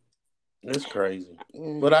 It's crazy.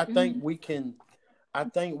 But I think we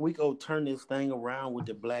go turn this thing around with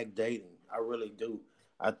the black dating. I really do.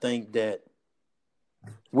 I think that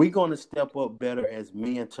we're going to step up better as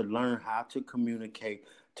men to learn how to communicate,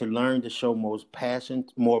 to learn to show more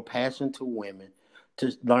passion to women,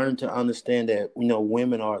 to learn to understand that, you know,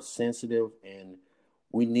 women are sensitive and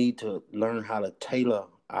we need to learn how to tailor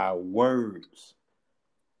our words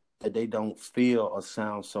that they don't feel or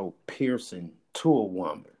sound so piercing to a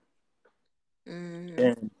woman.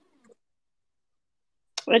 And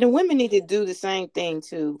the women need to do the same thing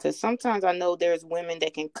too, because sometimes I know there's women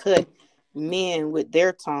that can cut men with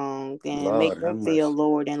their tongue and make them feel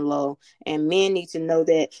lower than low, and men need to know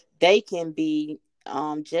that they can be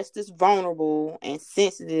just as vulnerable and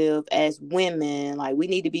sensitive as women. Like, we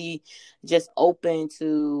need to be just open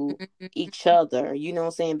to each other. You know what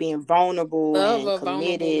I'm saying? Being vulnerable Love and a vulnerable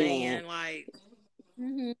committed and man, like.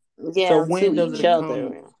 Mm-hmm. So yeah, to when does each it other.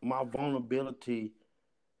 come my vulnerability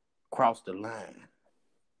cross the line?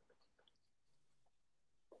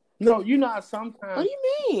 No, you know how What sometimes do you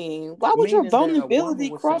mean? Why would your meaning that a woman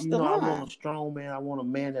vulnerability would say, cross you the know, I want line? a strong man, I want a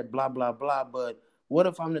man that blah blah blah. But what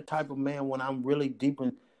if I'm the type of man when I'm really deep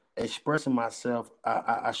in expressing myself,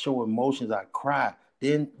 I show emotions, I cry.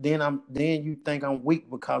 Then you think I'm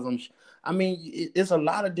weak because I mean, it's a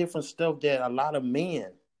lot of different stuff that a lot of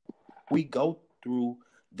men we go through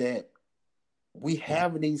that we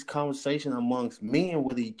have these conversations amongst men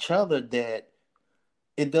with each other that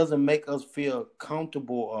it doesn't make us feel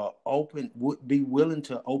comfortable or open, would be willing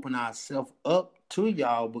to open ourselves up to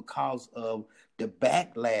y'all because of the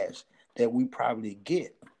backlash that we probably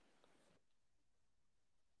get.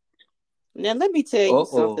 Now, let me tell you Uh-oh.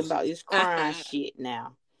 something about this crying shit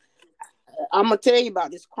now. I'm going to tell you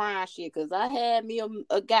about this crying shit because I had me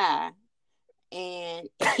a guy, and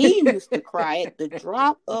he used to cry at the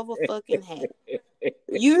drop of a fucking hat.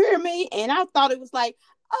 You hear me? And I thought it was like,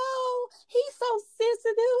 oh, he's so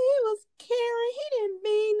sensitive. He was caring. He didn't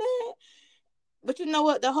mean that. But you know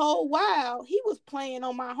what? The whole while, he was playing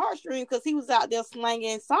on my heartstring because he was out there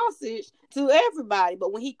slanging sausage to everybody.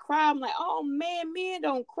 But when he cried, I'm like, oh, man, men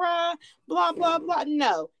don't cry, blah, blah, blah.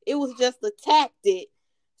 No, it was just a tactic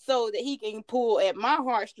so that he can pull at my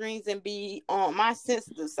heartstrings and be on my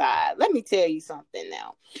sensitive side. Let me tell you something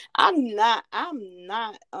now. I'm not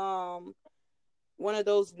one of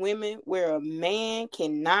those women where a man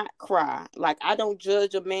cannot cry. Like, I don't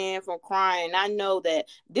judge a man for crying. I know that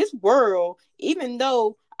this world, even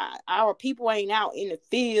though our people ain't out in the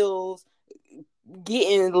fields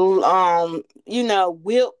getting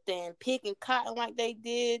whipped and picking cotton like they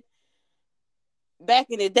did back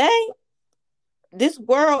in the day, this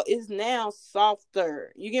world is now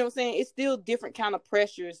softer. You get what I'm saying? It's still different kind of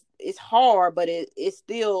pressures. It's hard, but it's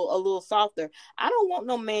still a little softer. I don't want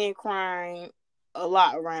no man crying a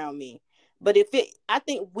lot around me. But I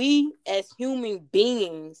think we as human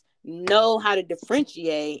beings know how to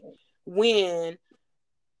differentiate when,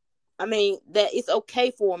 that it's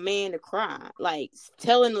okay for a man to cry. Like,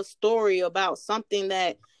 telling a story about something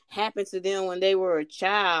that happened to them when they were a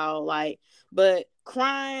child. Like, but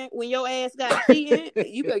crying when your ass got cheated,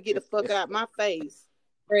 you better get the fuck out of my face.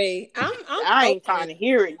 Great. I ain't trying to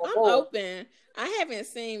hear it no I'm more. open. I haven't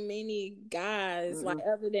seen many guys like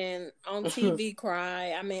other than on TV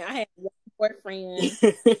cry. I mean, I had one boyfriend,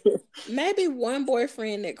 maybe one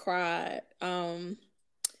boyfriend that cried.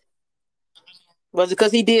 Was it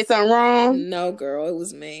because he did something wrong? No, girl, it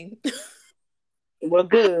was me. Well,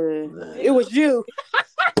 good. It was you.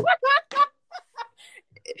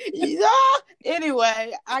 Yeah.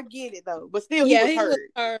 Anyway, I get it though, but still, he was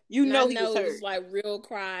hurt. You know, he was hurt. It was like real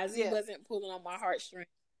cries. Yeah. He wasn't pulling on my heartstrings,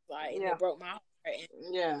 like it broke my heart.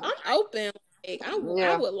 And I'm open. Like, I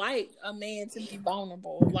would like a man to be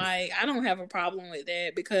vulnerable. Like, I don't have a problem with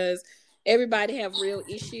that because everybody have real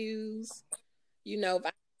issues. You know, if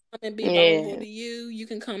I come and be vulnerable to you, you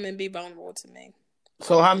can come and be vulnerable to me.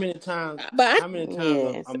 So how many times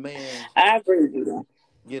a man I agree with you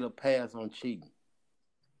get a pass on cheating?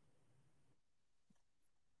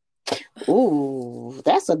 Ooh,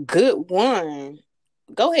 that's a good one.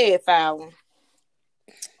 Go ahead, Fowler.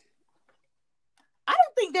 I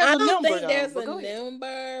don't think there's a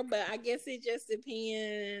number, but I guess it just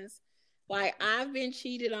depends. Like, I've been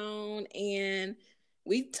cheated on, and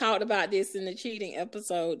we talked about this in the cheating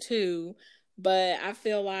episode too, but I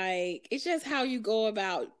feel like it's just how you go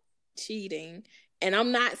about cheating. And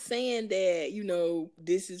I'm not saying that,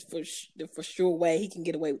 this is the for sure way he can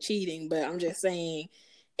get away with cheating, but I'm just saying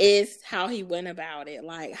it's how he went about it.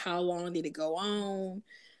 Like, how long did it go on?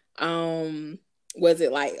 Was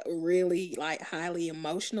it like really like highly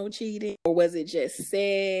emotional cheating, or was it just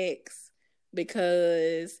sex?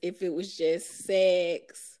 Because if it was just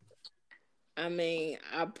sex, it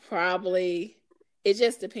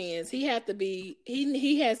just depends. He has to be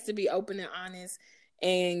open and honest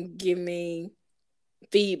and give me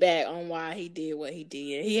feedback on why he did what he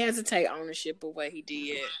did. He has to take ownership of what he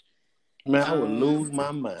did. Man, I would lose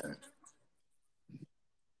my mind.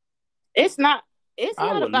 It's not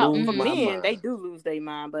about, for men, they do lose their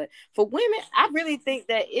mind. But for women, I really think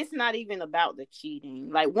that it's not even about the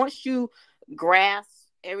cheating. Like, once you grasp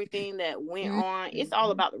everything that went on, it's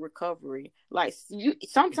all about the recovery. Like,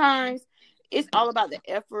 sometimes it's all about the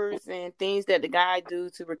efforts and things that the guy do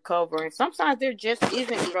to recover. And sometimes there just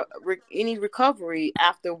isn't any recovery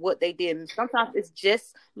after what they did. And sometimes it's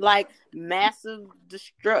just like massive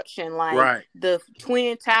destruction, like Right. the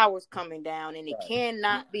Twin Towers coming down, and it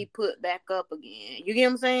cannot be put back up again. You get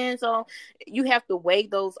what I'm saying? So you have to weigh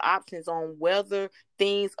those options on whether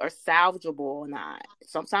things are salvageable or not.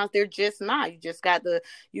 Sometimes they're just not. You just got to,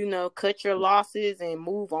 cut your losses and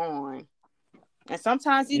move on. And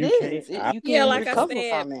sometimes you can't like recover I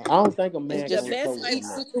said, from it. I don't think a man It's can just recover from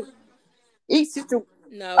each situation.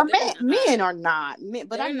 No, Men are not.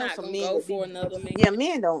 But I know some men go for another man. Yeah,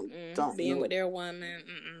 men don't being with their woman.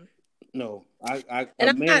 No, and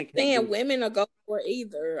I'm not saying women will go for it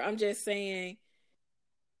either. I'm just saying.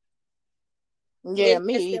 Yeah,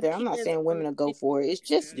 me either. I'm not saying women will go for it. It's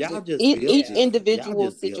just each individual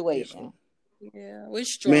situation. Yeah, we're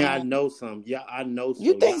strong. Man, I know some. Yeah, I know some.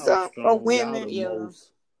 You think so? Or women?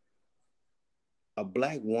 A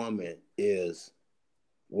black woman is,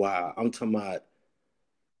 wow. I'm talking about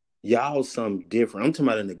y'all something different. I'm talking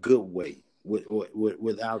about in a good way.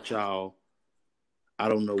 Without y'all, I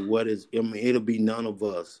don't know what is. I mean, it'll be none of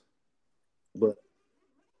us. But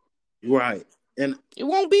right, and it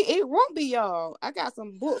won't be y'all. I got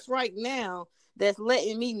some books right now that's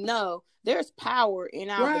letting me know there's power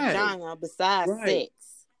in our vagina besides sex.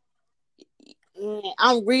 And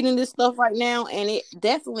I'm reading this stuff right now, and it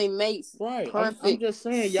definitely makes perfect I'm just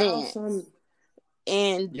saying, y'all sense.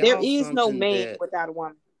 And there is no man without a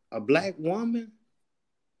woman. A black woman,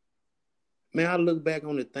 man, I look back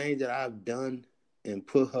on the things that I've done and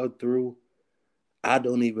put her through. I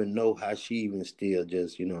don't even know how she even still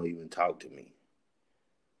just, even talk to me.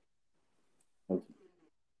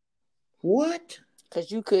 What?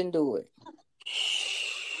 Because you couldn't do it.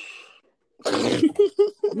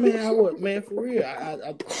 Man, I would, man, for real.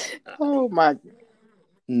 Oh my.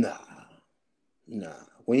 Nah.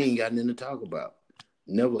 We ain't got nothing to talk about.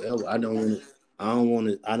 Never ever. I don't want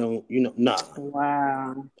to. Nah.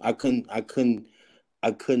 Wow. I couldn't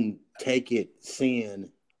take it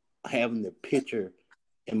having the picture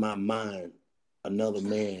in my mind, another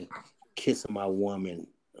man kissing my woman,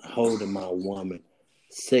 holding my woman,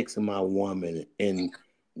 sexing my woman, and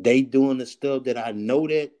they doing the stuff that I know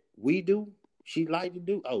that we do, she like to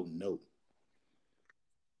do. Oh no.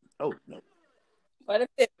 What if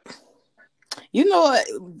it? You know what?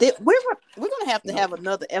 We're gonna have to have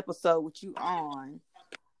another episode with you on,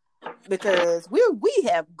 because we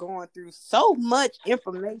have gone through so much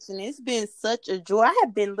information. It's been such a joy. I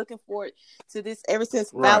have been looking forward to this ever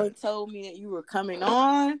since Fallon told me that you were coming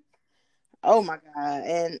on. Oh my God!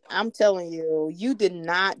 And I'm telling you, you did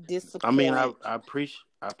not disappoint. I mean, I appreciate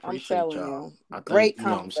y'all. I think, great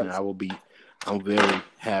conversation. I'm very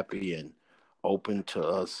happy and open to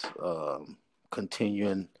us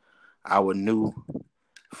continuing our new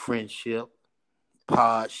friendship,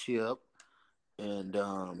 podship, and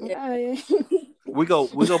we go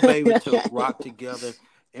be able to rock together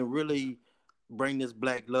and really bring this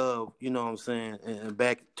black love, you know what I'm saying, and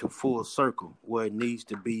back to full circle where it needs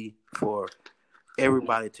to be for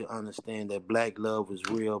everybody to understand that black love is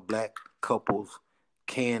real. Black couples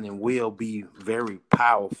can and will be very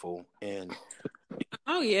powerful, and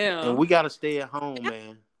and we got to stay at home,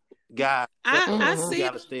 man. God, we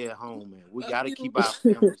got to stay at home, man. We got to keep our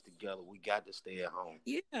families together. We got to stay at home.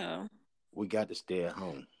 Yeah. We got to stay at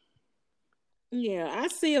home. Yeah, I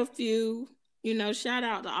see a few, shout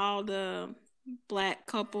out to all the black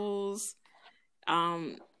couples.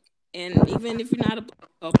 And even if you're not a black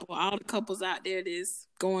couple, all the couples out there that's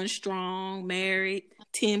going strong, married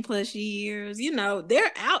 10 plus years,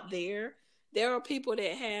 they're out there. There are people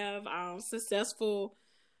that have successful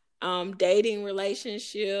dating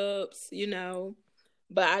relationships,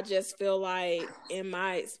 but I just feel like in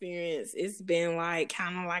my experience, it's been like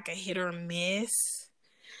kind of like a hit or miss.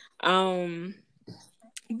 But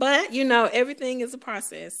everything is a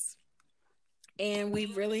process, and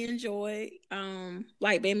we've really enjoyed,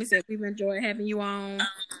 like Baby said, we've enjoyed having you on.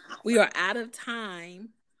 We are out of time,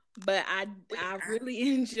 but I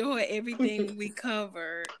really enjoy everything we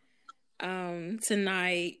covered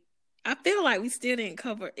tonight. I feel like we still didn't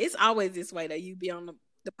cover. It's always this way though. You be on the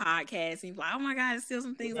podcast and you're like, oh my God, there's still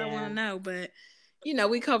some things I want to know. But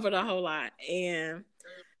we covered a whole lot, and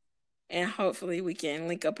hopefully we can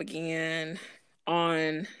link up again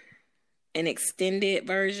on an extended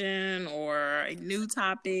version or a new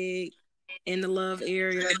topic in the love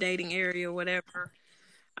area or dating area, whatever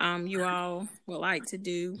you all would like to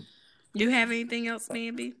do. Do you have anything else,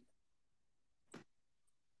 Bambi?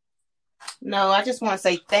 No, I just want to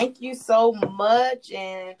say thank you so much,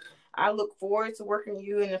 and I look forward to working with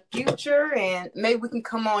you in the future, and maybe we can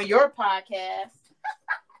come on your podcast.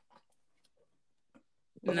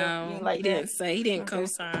 No, like he that? didn't say. He didn't Okay.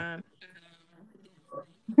 co-sign.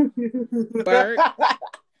 Bert.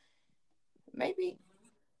 Maybe.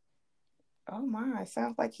 Oh my,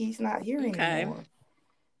 sounds like he's not here anymore.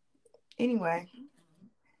 Anyway,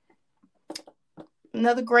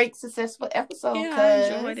 another great successful episode. Yeah,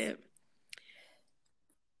 I enjoyed it.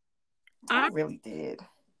 I really did.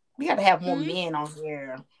 We got to have more men on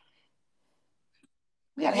here.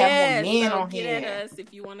 We got to have more men on here. Get at us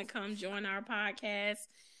if you want to come join our podcast.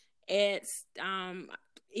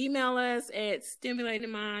 Email us at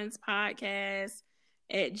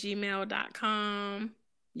stimulatedmindspodcast@gmail.com.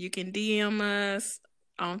 You can DM us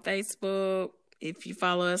on Facebook. If you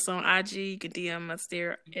follow us on IG, you can DM us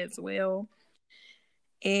there as well.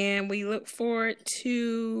 And we look forward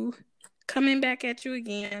to coming back at you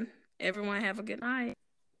again. Everyone have a good night.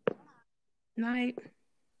 Night.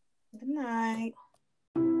 Good night.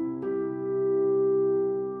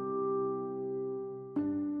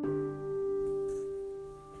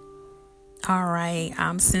 All right.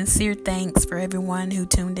 Sincere thanks for everyone who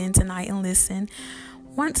tuned in tonight and listened.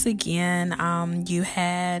 Once again, you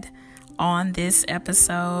had on this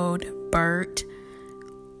episode Bert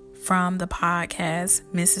from the podcast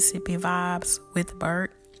Mississippi Vibes with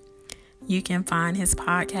Bert. You can find his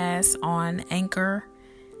podcast on Anchor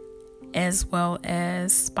as well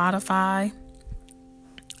as Spotify.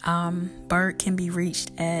 Bert can be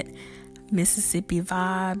reached at Mississippi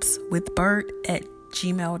Vibes with Bert at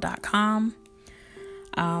gmail.com.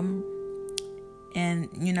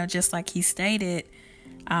 And just like he stated,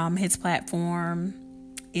 his platform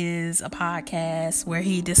is a podcast where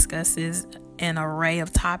he discusses an array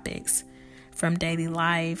of topics from daily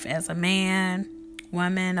life as a man,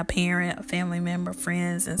 woman, a parent, a family member,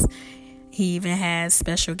 friends, and he even has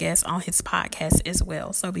special guests on his podcast as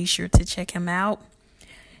well. So be sure to check him out.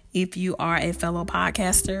 If you are a fellow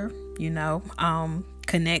podcaster,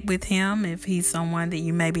 connect with him if he's someone that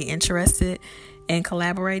you may be interested in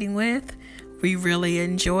collaborating with. We really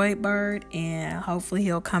enjoyed Bert, and hopefully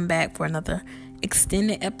he'll come back for another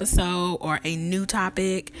extended episode or a new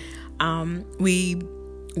topic. We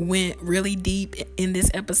went really deep in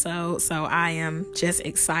this episode, so I am just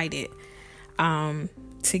excited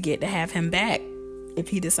to get to have him back if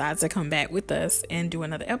he decides to come back with us and do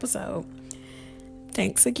another episode.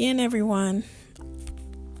 Thanks again, everyone.